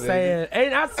crazy. They was saying,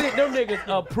 and I sent them niggas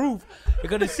a proof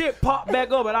because the shit popped back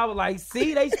up, and I was like,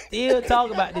 see, they still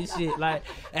talk about this shit. Like,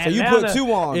 So you put Atlanta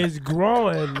 2 on. It's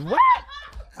growing. What?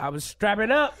 I was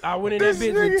strapping up. I went in that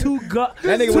bitch with 2 guns.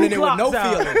 That nigga went in there with no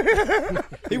feeling.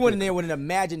 He went in there with an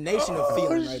imagination of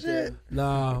feeling right there.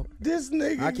 Nah, This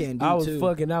nigga. I can't do I was 2.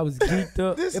 fucking. I was geeked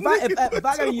up. If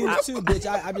I gotta use 2, bitch,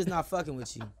 I'm just not fucking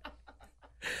with you.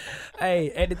 Hey,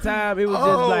 at the time it was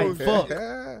just like fuck.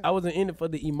 I wasn't in it for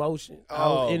the emotion. I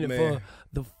was in it man. for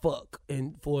the fuck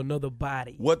and for another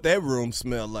body. What that room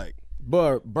smell like?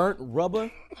 But burnt rubber.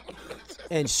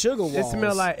 and sugar walls. It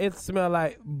smell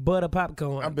like butter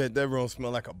popcorn. I bet that room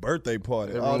smell like a birthday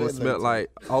party. That room smell like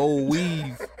old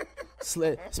weave.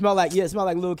 Smell like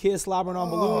little kids slobbering on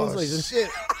balloons. Like, shit.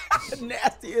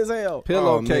 Nasty as hell.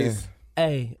 Pillowcase.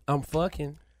 Hey, I'm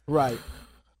fucking. Right.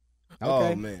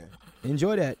 Okay. Oh man.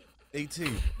 Enjoy that. E.T.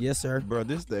 Yes, sir. Bro,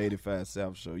 this is the 85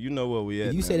 South Show. You know where we at.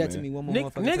 If you now, say that man. to me one more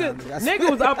motherfucking time. Nigga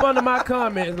was up under my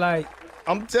comments like,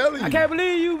 I'm telling you. I can't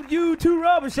believe you two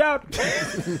rubber shot.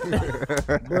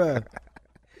 Bruh.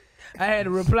 I had to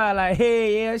reply like,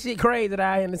 hey, yeah, shit crazy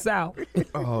out here in the South.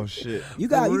 Oh shit. You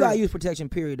gotta use protection,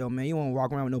 period, though, man. You won't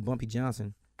walk around with no Bumpy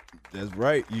Johnson. That's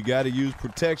right. You gotta use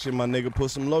protection, my nigga.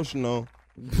 Put some lotion on.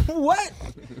 What?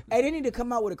 Hey, they need to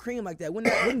come out with a cream like that.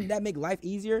 Wouldn't that make life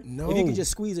easier? No. If you could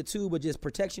just squeeze a tube with just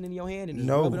protection in your hand and just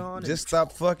rub it on. Just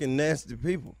stop fucking nasty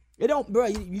people. It don't, bro.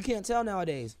 You can't tell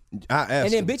nowadays. I asked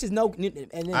and then him. bitches know.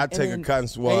 I take a cotton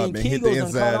swab and hit the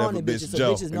inside of a bitch's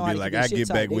jaw and be like, I get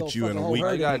back with you in a week.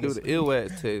 You gotta do the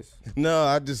earwax test. No,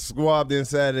 I just swab the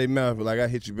inside of their mouth. But like, I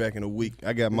hit you back in a week.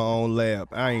 I got my own lab.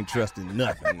 I ain't trusting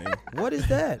nothing, nigga. What is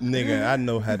that? Nigga, I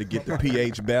know how to get the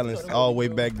pH balance all the way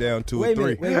back down to a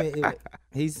 3. Wait a minute.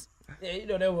 He's. Yeah, you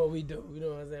know that's what we do. You know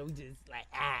what I'm saying? We just like,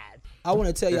 I want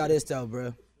to tell y'all this though,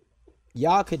 bro.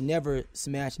 Y'all could never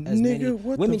smash as many.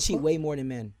 Women cheat way more than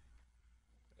men.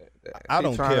 I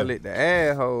don't care. To lick the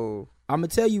asshole. I'm gonna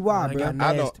tell you why, bro.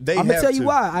 I don't. They I'm have gonna tell you to.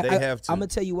 why. They have to. I'm gonna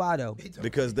tell you why though.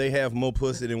 Because they have more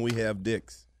pussy than we have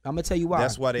dicks. I'm gonna tell you why.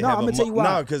 That's why they no, have I'm a gonna tell you why.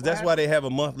 No, because that's why they have a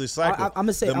monthly cycle. I'm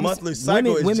gonna say the I'm monthly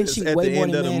cycle women is cheat just at way the more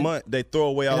end than of the men. month. They throw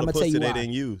away all And the I'ma tell pussy you they why.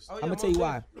 didn't use. I'm gonna tell you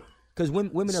why. Because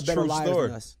women are better true liars story.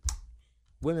 than us.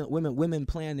 Women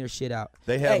plan their shit out.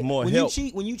 They have more when help.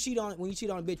 When you cheat on a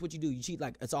bitch, what you do? You cheat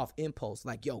like it's off impulse.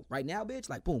 Like, yo, right now, bitch.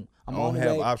 Like, boom. I I'm don't on the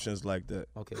have way. options like that.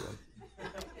 Okay.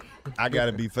 Well. I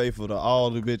gotta be faithful to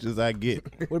all the bitches I get.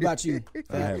 What about you?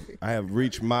 I have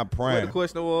reached my prime. What the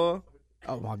question was?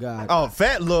 Oh my God. Oh,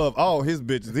 Fat love all his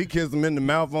bitches. He kissed them in the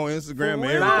mouth on Instagram and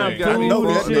everything. Food I know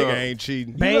that shit. nigga ain't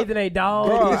cheating. Bathing a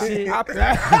dog and shit.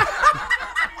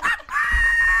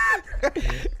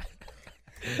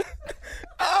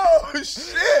 Oh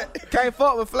shit! Can't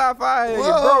fuck with fly fire.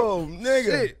 Whoa, nigga.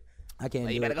 Shit. I can't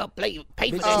do You better it. go pay for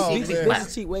Bitches, that Oh, shit. man.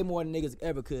 bitches cheat way more than niggas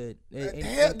ever could.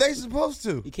 They supposed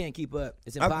to. You can't keep up.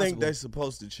 It's I impossible. think they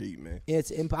supposed to cheat, man.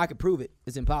 I can prove it.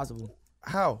 It's impossible.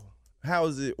 How? How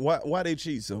is it? Why they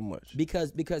cheat so much?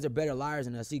 Because they're better liars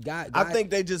than us. See, guys, I think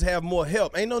they just have more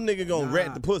help. Ain't no nigga gonna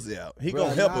rat the pussy out. He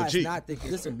gonna help her cheat.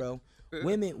 Listen, bro.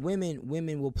 Women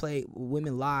will play.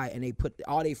 Women lie, and they put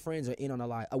all their friends are in on a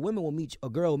lie. A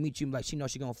girl will meet you like she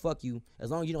knows she gonna fuck you.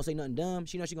 As long as you don't say nothing dumb,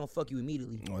 she knows she gonna fuck you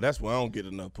immediately. Oh, that's why I don't get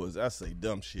enough pussy. I say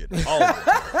dumb shit all the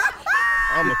time.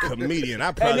 I'm a comedian.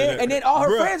 I probably and then all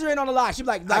her friends are in on the lie. She be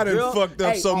like I done girl, fucked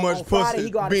up hey, so on much Friday, pussy he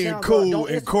go out of being town, cool don't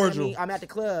and Instagram cordial. me. I'm at the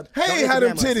club. Hey, Don't how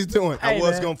them Instagram us. titties doing? I Hey,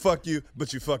 was man. gonna fuck you,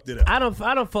 but you fucked it up. I done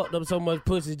fucked up so much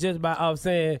pussy just by off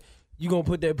saying you gonna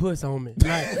put that pussy on me.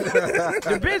 Like,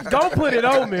 the bitch gon' put it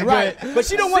on me, Right. But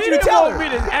she don't want you to didn't tell want her. me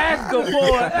to ask her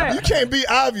for it. Hey, You can't be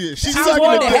obvious. She's I sucking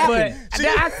want the it, dick. but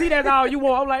I see that's all you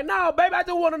want. I'm like, no, baby, I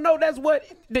just want to know that's what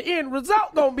the end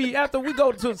result gonna be after we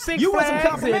go to Six You want some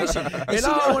Flags confirmation, and she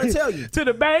all- don't want to tell you. to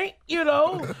the bank. You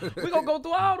know, we gonna go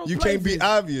through all those. You places. can't be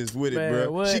obvious with it, Man,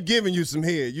 bro. what? She giving you some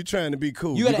head. You trying to be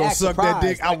cool. You You gotta gonna act suck that surprised.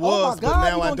 dick. I Like, oh my was, but God, now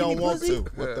you I gonna give don't me want pussy?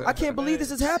 to. I can't believe this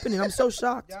is happening. I'm so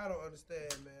shocked. Y'all don't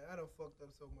understand, man. I done fucked up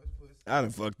so much pussy. I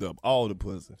done fucked up all the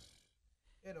pussy.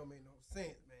 It don't make no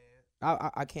sense,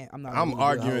 man. I can't. I'm not. I'm really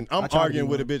arguing. good. I I'm try to arguing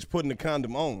be with a one. bitch putting the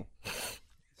condom on.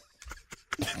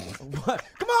 What?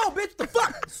 Come on, bitch. The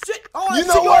fuck? Shit. Oh, You shit,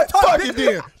 know what? talk, Fuck bitch. it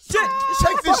then. Shit.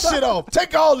 Take this shit off.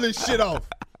 Take all this shit off.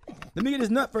 Let me get this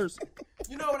nut first.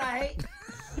 You know what I hate?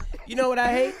 You know what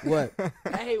I hate? What?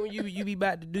 I hate when you be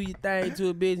about to do your thing to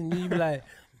a bitch and you be like,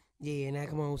 yeah, now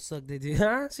come on, suck that dick.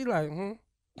 Huh? She like, I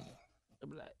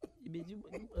be like, bitch, you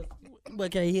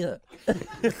can't hear.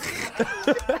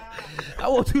 I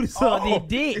want you to suck that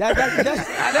dick. That's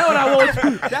what I want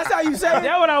you. That's how you say it.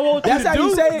 That's what I want you That's to how do.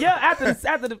 you say it? Yeah, after the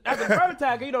first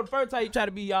time, 'cause you know the first time you try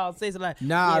to be all say something like,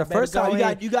 Nah, yeah, the baby, first go time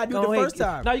ahead. you gotta do it Go the ahead. first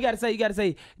time. No, you gotta say,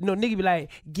 nigga be like,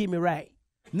 get me right.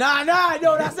 Nah, you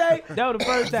know what I say? That was the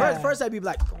first time. First time, be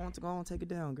like, go on, take it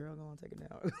down, girl. Go on, take it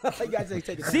down. You gotta say,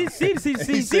 take it down. She said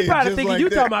probably just thinking like you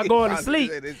that. talking about going to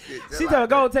sleep. She talking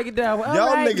go and take it down. Well, Y'all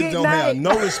all right, niggas good don't night. have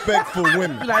no respect for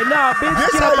women. Like, nah, bitch,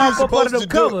 This get how up you off up under supposed them to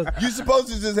covers. do it. You supposed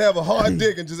to just have a hard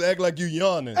dick and just act like you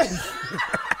yawning. And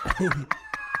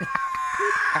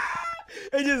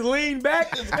just lean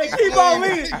back and keep on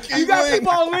leaning. You gotta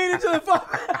keep on leaning to the phone.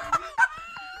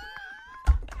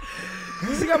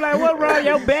 She gonna be like, what wrong?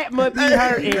 Your back must be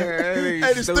hurting.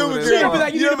 Hey, the stupid She gonna be girl.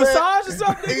 like, you need a massage or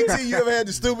something? E.T., you ever had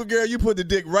the stupid girl? You put the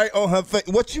dick right on her face.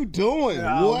 What you doing?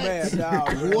 Oh, what? man,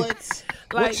 no. What?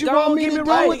 Like, What you go want on, me give to me do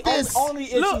right. with this? Only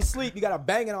if Look. she sleep, you gotta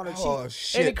bang it on her cheek. Oh, And the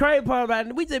shit. crazy part about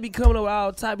it, we just be coming up with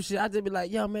all type of shit. I just be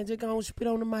like, yo, man, just go and spit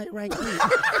on the mic right quick. She's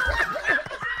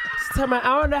talking about,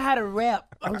 I don't know how to rap.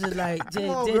 I'm just like, just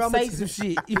girl, say I'ma some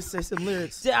shit. You say some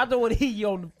lyrics. I don't want to hear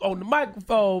you on the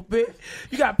microphone, bitch.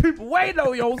 You got people waiting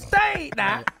on you on stage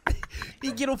now.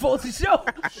 You get them folks to show.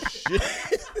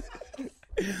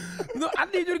 Look, I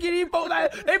need you to get these folks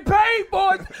like they paid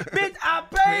for it. Bitch, I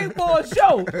paid for a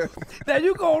show. Now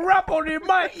you gonna rap on their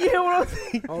mic. You hear what I'm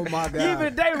saying? Oh my God. Even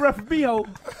if they rap for me, ho,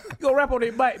 you gonna rap on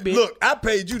their mic, bitch. Look, I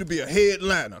paid you to be a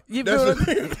headliner. You That's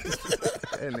feel what-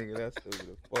 That nigga, that's stupid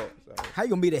as fuck. Sorry. How you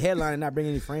gonna be the headline and not bring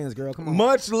any friends, girl? Come on.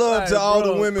 Much love to Hey, all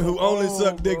bro, the women who come only on,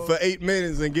 suck dick bro. for 8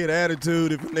 minutes and get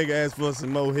attitude if a nigga asks for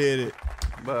some more headed.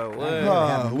 But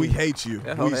what? We hate you.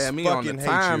 That We hoe had me on the fucking hate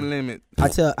time you. limit. I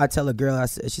tell a girl,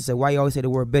 she said, why you always say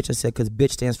the word bitch? I said, because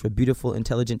bitch stands for beautiful,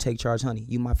 intelligent, take charge, honey.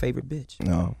 You my favorite bitch.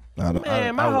 No, I don't.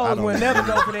 Man, my hoes would never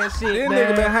go for that shit, This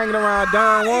man. nigga been hanging around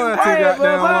Don Juan too Right, but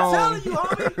goddamn I'm long. telling you,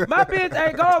 homie, my bitch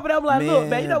ain't going for that. I'm like, look,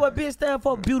 man, you know what bitch stand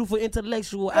for? Beautiful,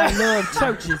 intellectual, I love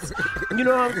churches. You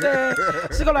know what I'm saying?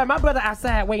 She go like, my brother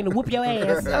outside waiting to whoop your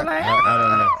ass. I'm like, I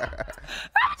don't know.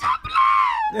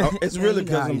 It's really Man, you know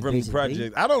because how I'm these from the bitches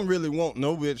project. I don't really want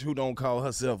no bitch who don't call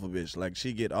herself a bitch. Like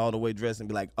she get all the way dressed and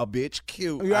be like, a bitch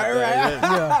cute. Right.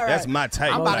 That's my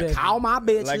type. I'm about to Like, call my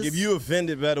bitches. like if you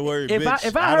offended by the word if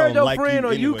bitch, I heard don't your like friend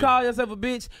or you anyway. call yourself a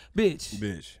bitch.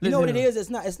 You know what it is?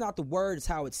 It's not the word, it's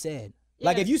how it's said.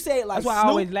 Like if you say it like That's why Snoop, I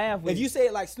always laugh with if it. you say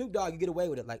it like Snoop Dogg, you get away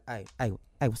with it. Like, hey,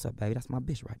 what's up, baby? That's my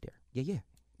bitch right there. Yeah.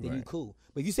 Then you cool.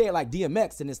 But if you say it like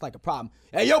DMX, then it's like a problem.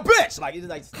 Hey, yo, bitch! Like it's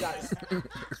like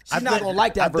she's not gonna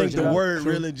like that I version. think the of it. word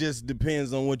really just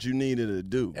depends on what you needed to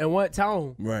do. And what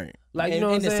tone? Right. Like, you in, know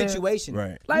what in I'm the saying? situation.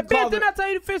 Right. Like, You call bitch, didn't her- I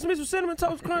tell you to fix me some cinnamon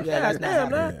toast crunch? Yeah, that's damn,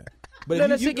 not man. Yeah. But Let if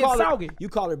that you shit get call her, soggy. you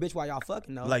call her bitch while y'all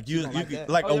fucking though. Like She you don't could, that.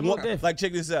 like Oh, a yeah, most woman. definitely. Like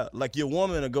check this out. Like your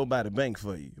woman will go by the bank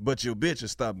for you, but your bitch will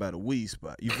stop by the weed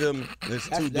spot. You feel me? It's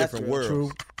two That's different true. worlds.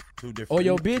 True. Two different. Or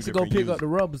your two bitch to go different pick up uses. the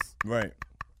rubbers. Right.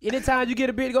 Anytime you get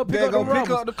a bitch to go pick Yeah, up go the pick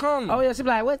rubbers. up the condom. Oh, yeah, she be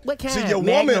like, what kind? See, your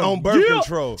woman Magnum. on birth Yeah.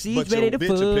 control, She's but ready your to bitch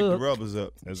will pick the fuck. rubbers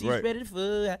up. That's She's right. ready to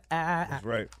fuck. That's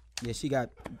right. Yeah, she got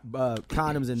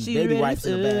condoms and She baby ready wipes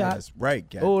in the to- bag. That's right.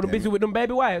 Oh, the goddamn bitch it. with them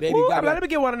baby wipes. Baby Ooh, got I'm like, that. let me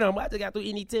get one of them. I just got through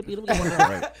any tippy. Let me get one of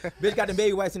them. Bitch got the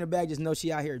baby wipes in her bag. Just know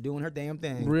she out here doing her damn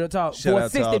thing. Real talk. Shout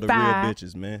out to all the real 465.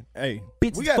 bitches, man. Hey,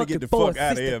 Bitches we gotta get the fuck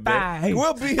out of here, man. 465.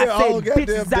 We'll be I here all said goddamn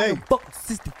bitches day. out of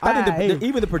 465. I think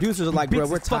even the producers are like, bro,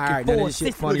 we're Bitches fucking tired. None of this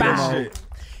shit funny no 465. more.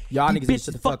 Y'all niggas need to Bitches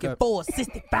shut the fuck fucking up.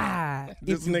 465.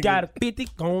 This If you nigga- got a 50,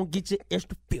 gon' get your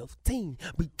extra 15.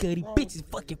 Because these bitches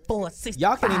fucking 465.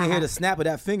 Y'all can't even hear the snap of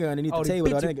that finger underneath Oh, the these table.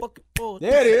 though. bitches Nigga. fucking 465.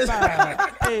 There it is.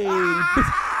 Hey, these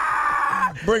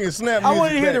bitches. Bringing snap I music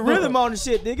want to hear the back. rhythm on the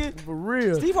shit, nigga. For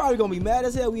real. Steve probably gonna be mad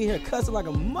as hell. We in here cussing like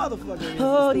a motherfucker. in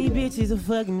Oh, this these studio. bitches are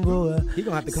fucking boy. He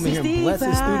gonna have to come in here and bless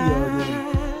his studio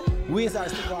again. We inside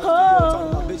the studio Oh. talking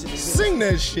about bitches. and shit. Sing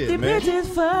that shit, The man. bitches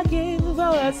fucking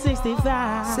for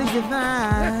 65.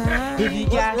 65. If you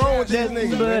got wrong with these nothing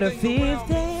niggas, but man? a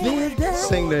 50,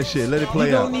 Sing that shit. Let it you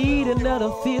play gon' out. need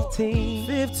another 15.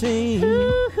 15.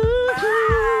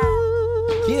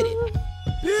 Get it.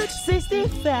 Bitch.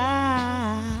 65.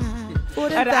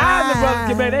 At the Island Brothers,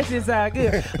 get back, that shit sound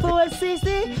good. For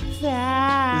 65. This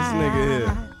nigga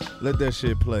here. Let that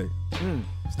shit play.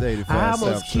 Stay the I fast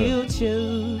almost South killed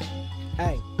you.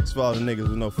 Hey, It's for all the niggas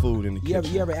with no food in the you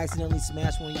kitchen. ever accidentally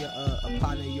smash one of your a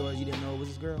partner of yours you didn't know it was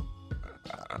his girl?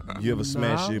 You ever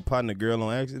smash No. your partner girl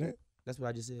on accident? That's what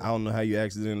I just said. I don't know how you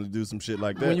accidentally do some shit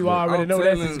like that. When you but- already I'm know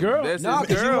that's telling his girl. that's No, his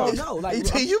because you girl. won't know. Like,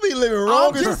 ET, you be living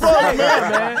wrong as just fuck, saying,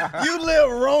 man. You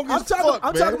live wrong as fuck,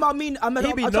 I'm man. talking about me.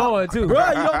 He be knowing, too. Bro,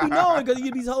 you don't be knowing because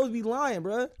these hoes be lying,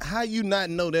 bro. How you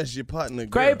not know that's your partner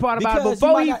girl? Great part about it, Because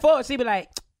before you he might fucked, she be like,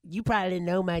 you probably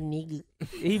know my nigga.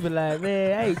 He be like,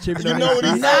 man, I ain't tripping You on know what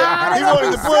that he shit. said? He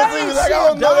wanted to put he was like, I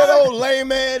don't know that old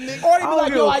lame ass nigga. Or they be I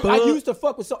like, don't yo, give a I fuck. used to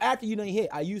fuck with, so after you done hit,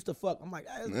 I used to fuck. I'm like,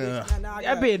 Yeah. now I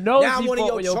That got- bitch knows now I'm she one of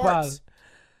fuck with your charts. partner.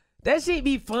 That shit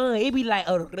be fun. It be like,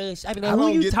 oh, rush. I be like, I who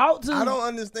don't you get- talk to? I don't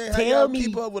understand how Tell y'all me.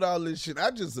 keep up with all this shit.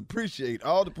 I just appreciate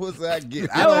all the pussy I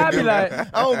get. Yo, I be give, like-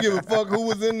 I don't give a fuck who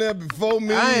was in there before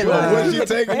me I ain't or lying. when she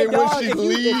taking Hey, it, when dog, she if you-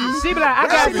 leaves. She be like, I got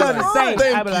That be something to like, say.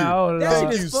 thank I be like, you. oh, That Thank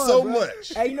Lord. shit you is fun, so bro.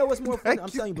 much. Hey, you know what's more fun? I'm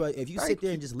telling you, bro. If you sit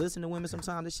there and just listen to women,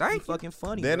 sometimes this shit be fucking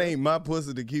funny. That bro. ain't my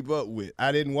pussy to keep up with.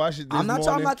 I didn't watch it this I'm not morning.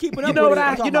 talking about keeping up. You know with what it. I'm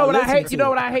I? talking You know about what I listening hate? to You know it.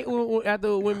 what I hate when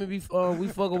after women be we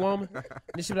fuck a woman,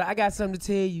 and she be like, I got something to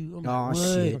tell you. I'm Oh, like,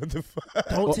 shit. What the fuck?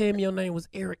 Don't tell me your name was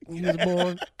Eric when you was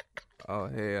born. Oh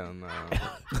hell no!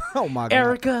 Oh my god.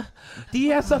 Erica, do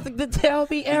you have something to tell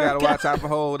me, You Erica? gotta watch out for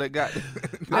hole that got.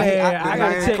 I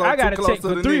gotta check. I gotta Too close check to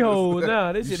for the 3 niggas. holes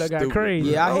now. This shit done got Stupid. crazy.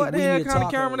 Yeah, I hate What the we hell need to kind of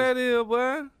talk camera about that is,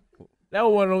 boy? That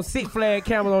was one of those Six Flag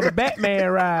cameras on the Batman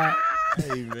ride.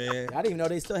 Hey, man. I didn't even know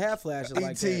they still have flashes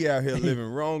like that. E.T. out here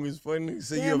living wrong as funny.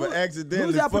 So you Damn, ever accidentally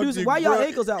who's that fucked producer? your Why y'all bruh?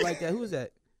 ankles out like that? Who's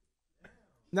that?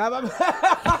 Nah,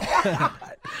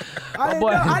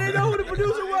 I didn't know who the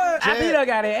producer was. I think I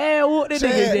got it. And what the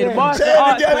niggas did? Chad Martial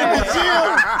arts got in the class.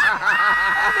 gym.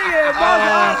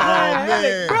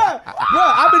 Bro,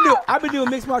 I've been doing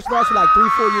mixed martial arts for like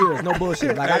 3-4 years. No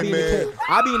bullshit. Like I be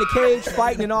in the cage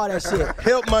fighting and all that shit.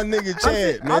 Help my nigga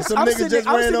Chad, man. Some niggas just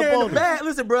ran up on him. Bag.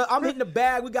 Listen, bro, I'm hitting the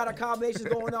bag. We got our combinations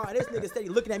going on, and this nigga steady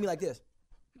looking at me like this.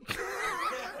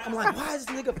 I'm like, why is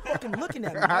this nigga fucking looking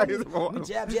at me? We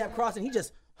jab, cross, and he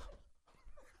just.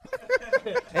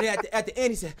 And then at the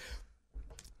end, he said,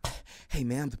 "Hey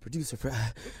man, I'm the producer for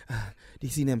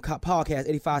DC Them Cop Podcast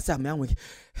 85 South. Man, I'm gonna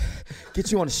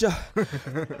get you on the show."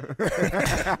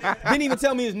 Didn't even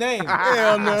tell me his name.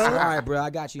 Hell no. All right, bro, I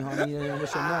got you, homie.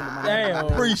 What's your number, man? Damn.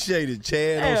 Appreciate it,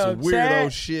 Chad. On some Damn, weirdo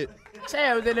Chad. shit.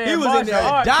 Chad was in there. He was in there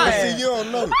art dying. class. See, you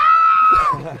don't know.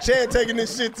 Chad taking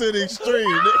this shit to the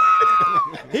extreme.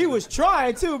 He was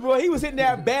trying too, bro. He was hitting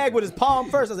that bag with his palm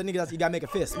first. I was like, nigga, you gotta make a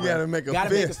fist. You gotta make a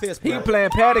Make a fist, He bro. playing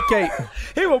patty cake.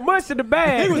 He was mushing the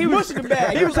bag. He was mushing the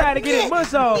bag. He was trying to get his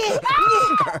mush off.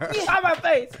 Out my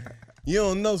face. You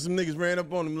don't know, some niggas ran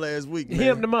up on him last week, man.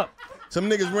 Hemmed him up. Some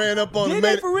niggas ran up on him. Did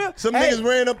they for real? Some Hey, niggas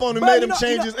ran up on him, bro, made you him know-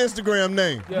 change you his Instagram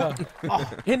name. Yeah.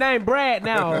 His name Brad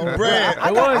now. Brad.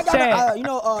 It was Chad.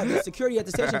 The security at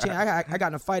the station chain. I got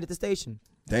in a fight at the station.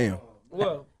 Damn.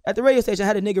 Well, At the radio station, I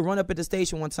had a nigga run up at the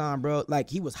station one time, bro. Like,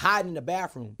 he was hiding in the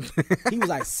bathroom. He was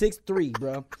like 6'3",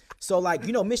 bro. So, like,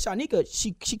 Miss Shanika,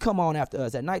 she come on after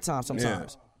us at nighttime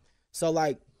sometimes. Yeah. So,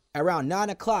 like, around 9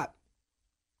 o'clock,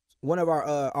 one of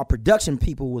our production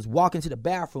people was walking to the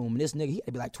bathroom, and this nigga, he had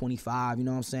to be like 25, you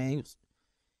know what I'm saying?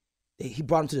 He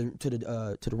brought him to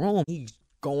the room. He's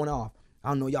going off. I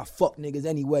don't know, y'all fuck niggas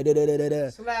anyway.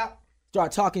 slap.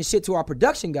 Start talking shit to our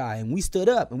production guy, and we stood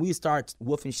up and we start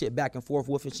woofing shit back and forth,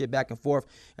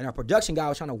 and our production guy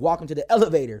was trying to walk him to the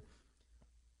elevator.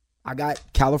 I got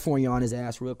California on his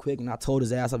ass real quick, and I told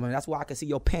his ass, that's why I can see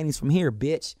your panties from here,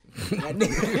 bitch.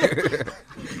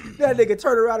 That nigga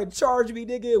turned around and charged me,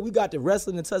 nigga. We got the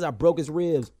wrestling until I broke his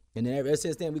ribs, and then ever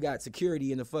since then we got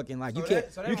security in the fucking you can't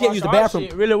use the bathroom.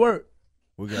 Shit really worked.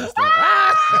 We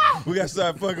gotta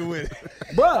start fucking with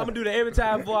it. Bro, I'm gonna do that every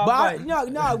time before I fight.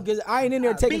 No, because I ain't in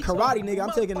there taking karate, nigga.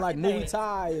 I'm taking like Muay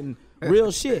Thai and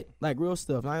real shit, like real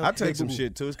stuff. I take some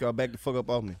shit too. It's called back the fuck up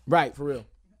off me. Right, for real.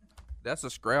 That's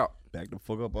a scrap. Back the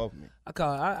fuck up off me.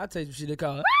 I take some shit they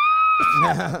call.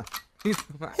 He's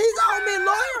on me,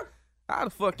 lawyer. How the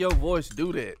fuck your voice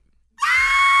do that?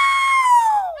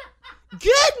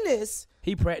 Goodness.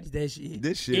 He practiced that shit.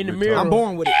 This shit in the retarded. mirror. I'm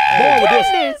born with it. Born with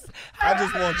this. I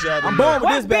just want y'all to I'm know. born with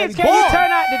What this, baby. bitch can you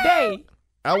turn out today?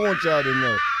 I want y'all to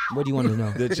know What do you want to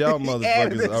know? that y'all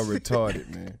motherfuckers are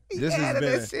retarded, man. This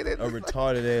has been a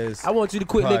retarded ass. I want you to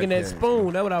quit licking that podcast.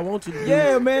 spoon. That's what I want you to do.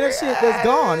 Yeah, man, that shit that's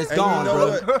gone. It's And gone, you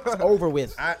know bro. what? It's over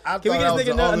with. I Can we thought get I was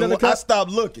this nigga the only another one. I cup?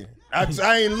 stopped looking.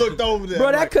 I ain't looked over there. Bro,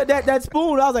 I'm that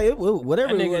spoon, I was like,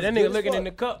 whatever. That it was, nigga good as looking fuck. in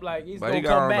the cup like he's But gonna he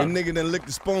come got a back. nigga done licked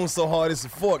the spoon so hard it's a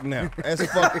fork now. That's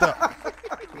fucked up.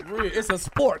 It's a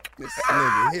spork. This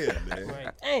nigga here,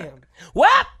 man. Damn.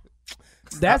 What?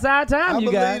 That's our time, I you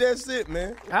believe guys. that's it,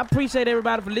 man. I appreciate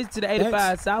everybody for listening to the 85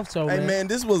 Thanks. South Show, Hey, man. man,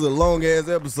 this was a long ass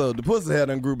episode. The pussy hair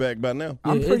done grew back by now.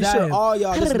 I'm Yeah, pretty it's sure out all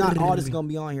y'all, this not all this gonna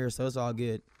be on here, so it's all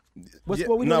good. What's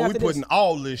what we doing we after putting this?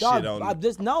 all this Dog, shit on. I it.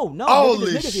 just no. All nigga,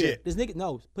 this nigga's here. shit. This nigga,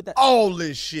 no, put that. All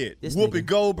this shit. This Whoopi nigga.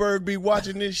 Goldberg be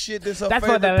watching this shit. This her That's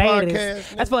for favorite the ladies.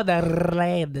 podcast. That's for the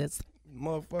ladies.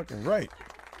 Motherfucking right.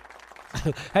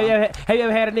 Have you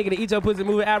ever had a nigga to eat your pussy and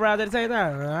move your eyebrows at the same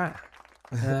time?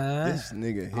 This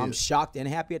nigga here. I'm shocked and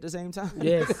happy at the same time.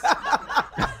 Yes.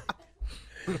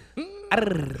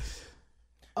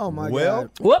 Oh my Well,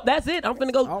 god. Whoop, that's it. I'm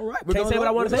finna go. All right, we're Can't say gonna what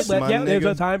I go. want to say, Listen, but my yeah, there's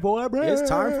nigga. a time for a break. It's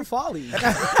time for folly. on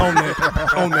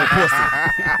that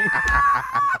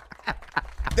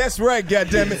pussy. That's right,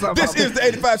 goddammit. This is the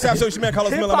 85 South Show. Your man, call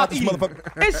us Miller. I'm out this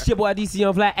motherfucker. It's your boy DC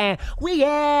on Flat, and we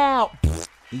out.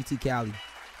 E.T. Cali.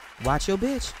 Watch your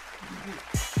bitch.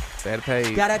 Better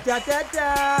pay. Da da da da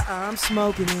da. I'm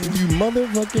smoking it. You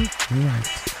motherfucking right.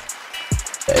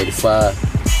 85.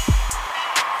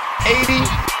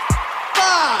 85.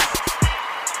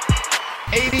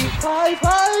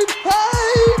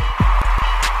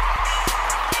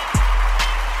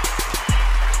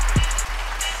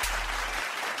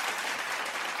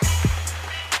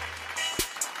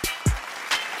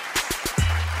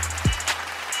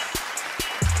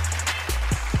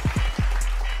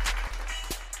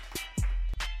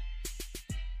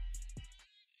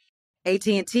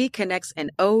 AT&T connects an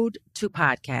ode to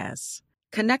podcasts.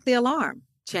 Connect the alarm.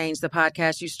 Change the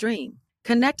podcast you stream.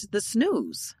 Connect the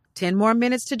snooze. 10 more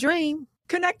minutes to dream.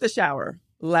 Connect the shower.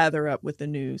 Lather up with the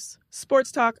news,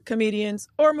 sports talk, comedians,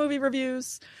 or movie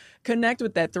reviews. Connect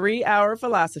with that 3-hour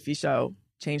philosophy show.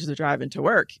 Change the drive into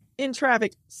work. In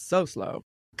traffic so slow.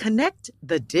 Connect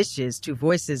the dishes to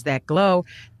voices that glow.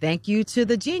 Thank you to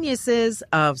the geniuses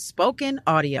of spoken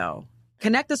audio.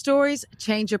 Connect the stories,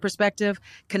 change your perspective.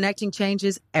 Connecting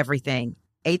changes everything.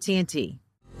 AT&T.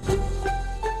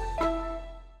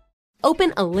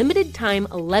 Open a limited-time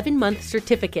 11-month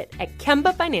certificate at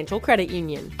Kemba Financial Credit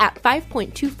Union. At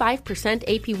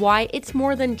 5.25% APY, it's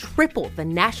more than triple the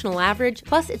national average,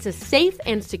 plus it's a safe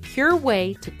and secure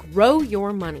way to grow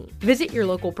your money. Visit your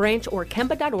local branch or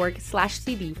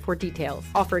kemba.org/cb for details.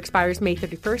 Offer expires May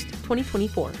 31st,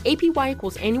 2024. APY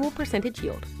equals annual percentage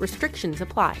yield. Restrictions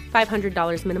apply.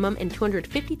 $500 minimum and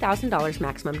 $250,000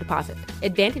 maximum deposit.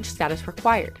 Advantage status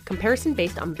required. Comparison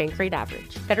based on bank rate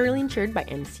average. Federally insured by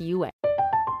NCUA.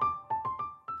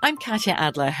 I'm Katya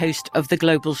Adler, host of The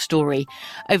Global Story.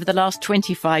 Over the last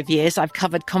 25 years, I've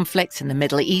covered conflicts in the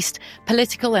Middle East,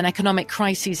 political and economic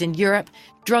crises in Europe,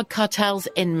 drug cartels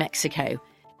in Mexico.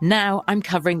 Now I'm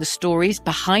covering the stories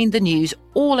behind the news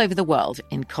all over the world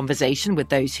in conversation with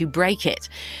those who break it.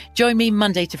 Join me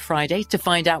Monday to Friday to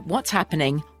find out what's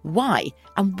happening, why,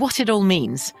 and what it all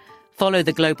means. Follow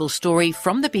The Global Story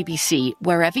from the BBC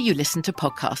wherever you listen to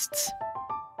podcasts.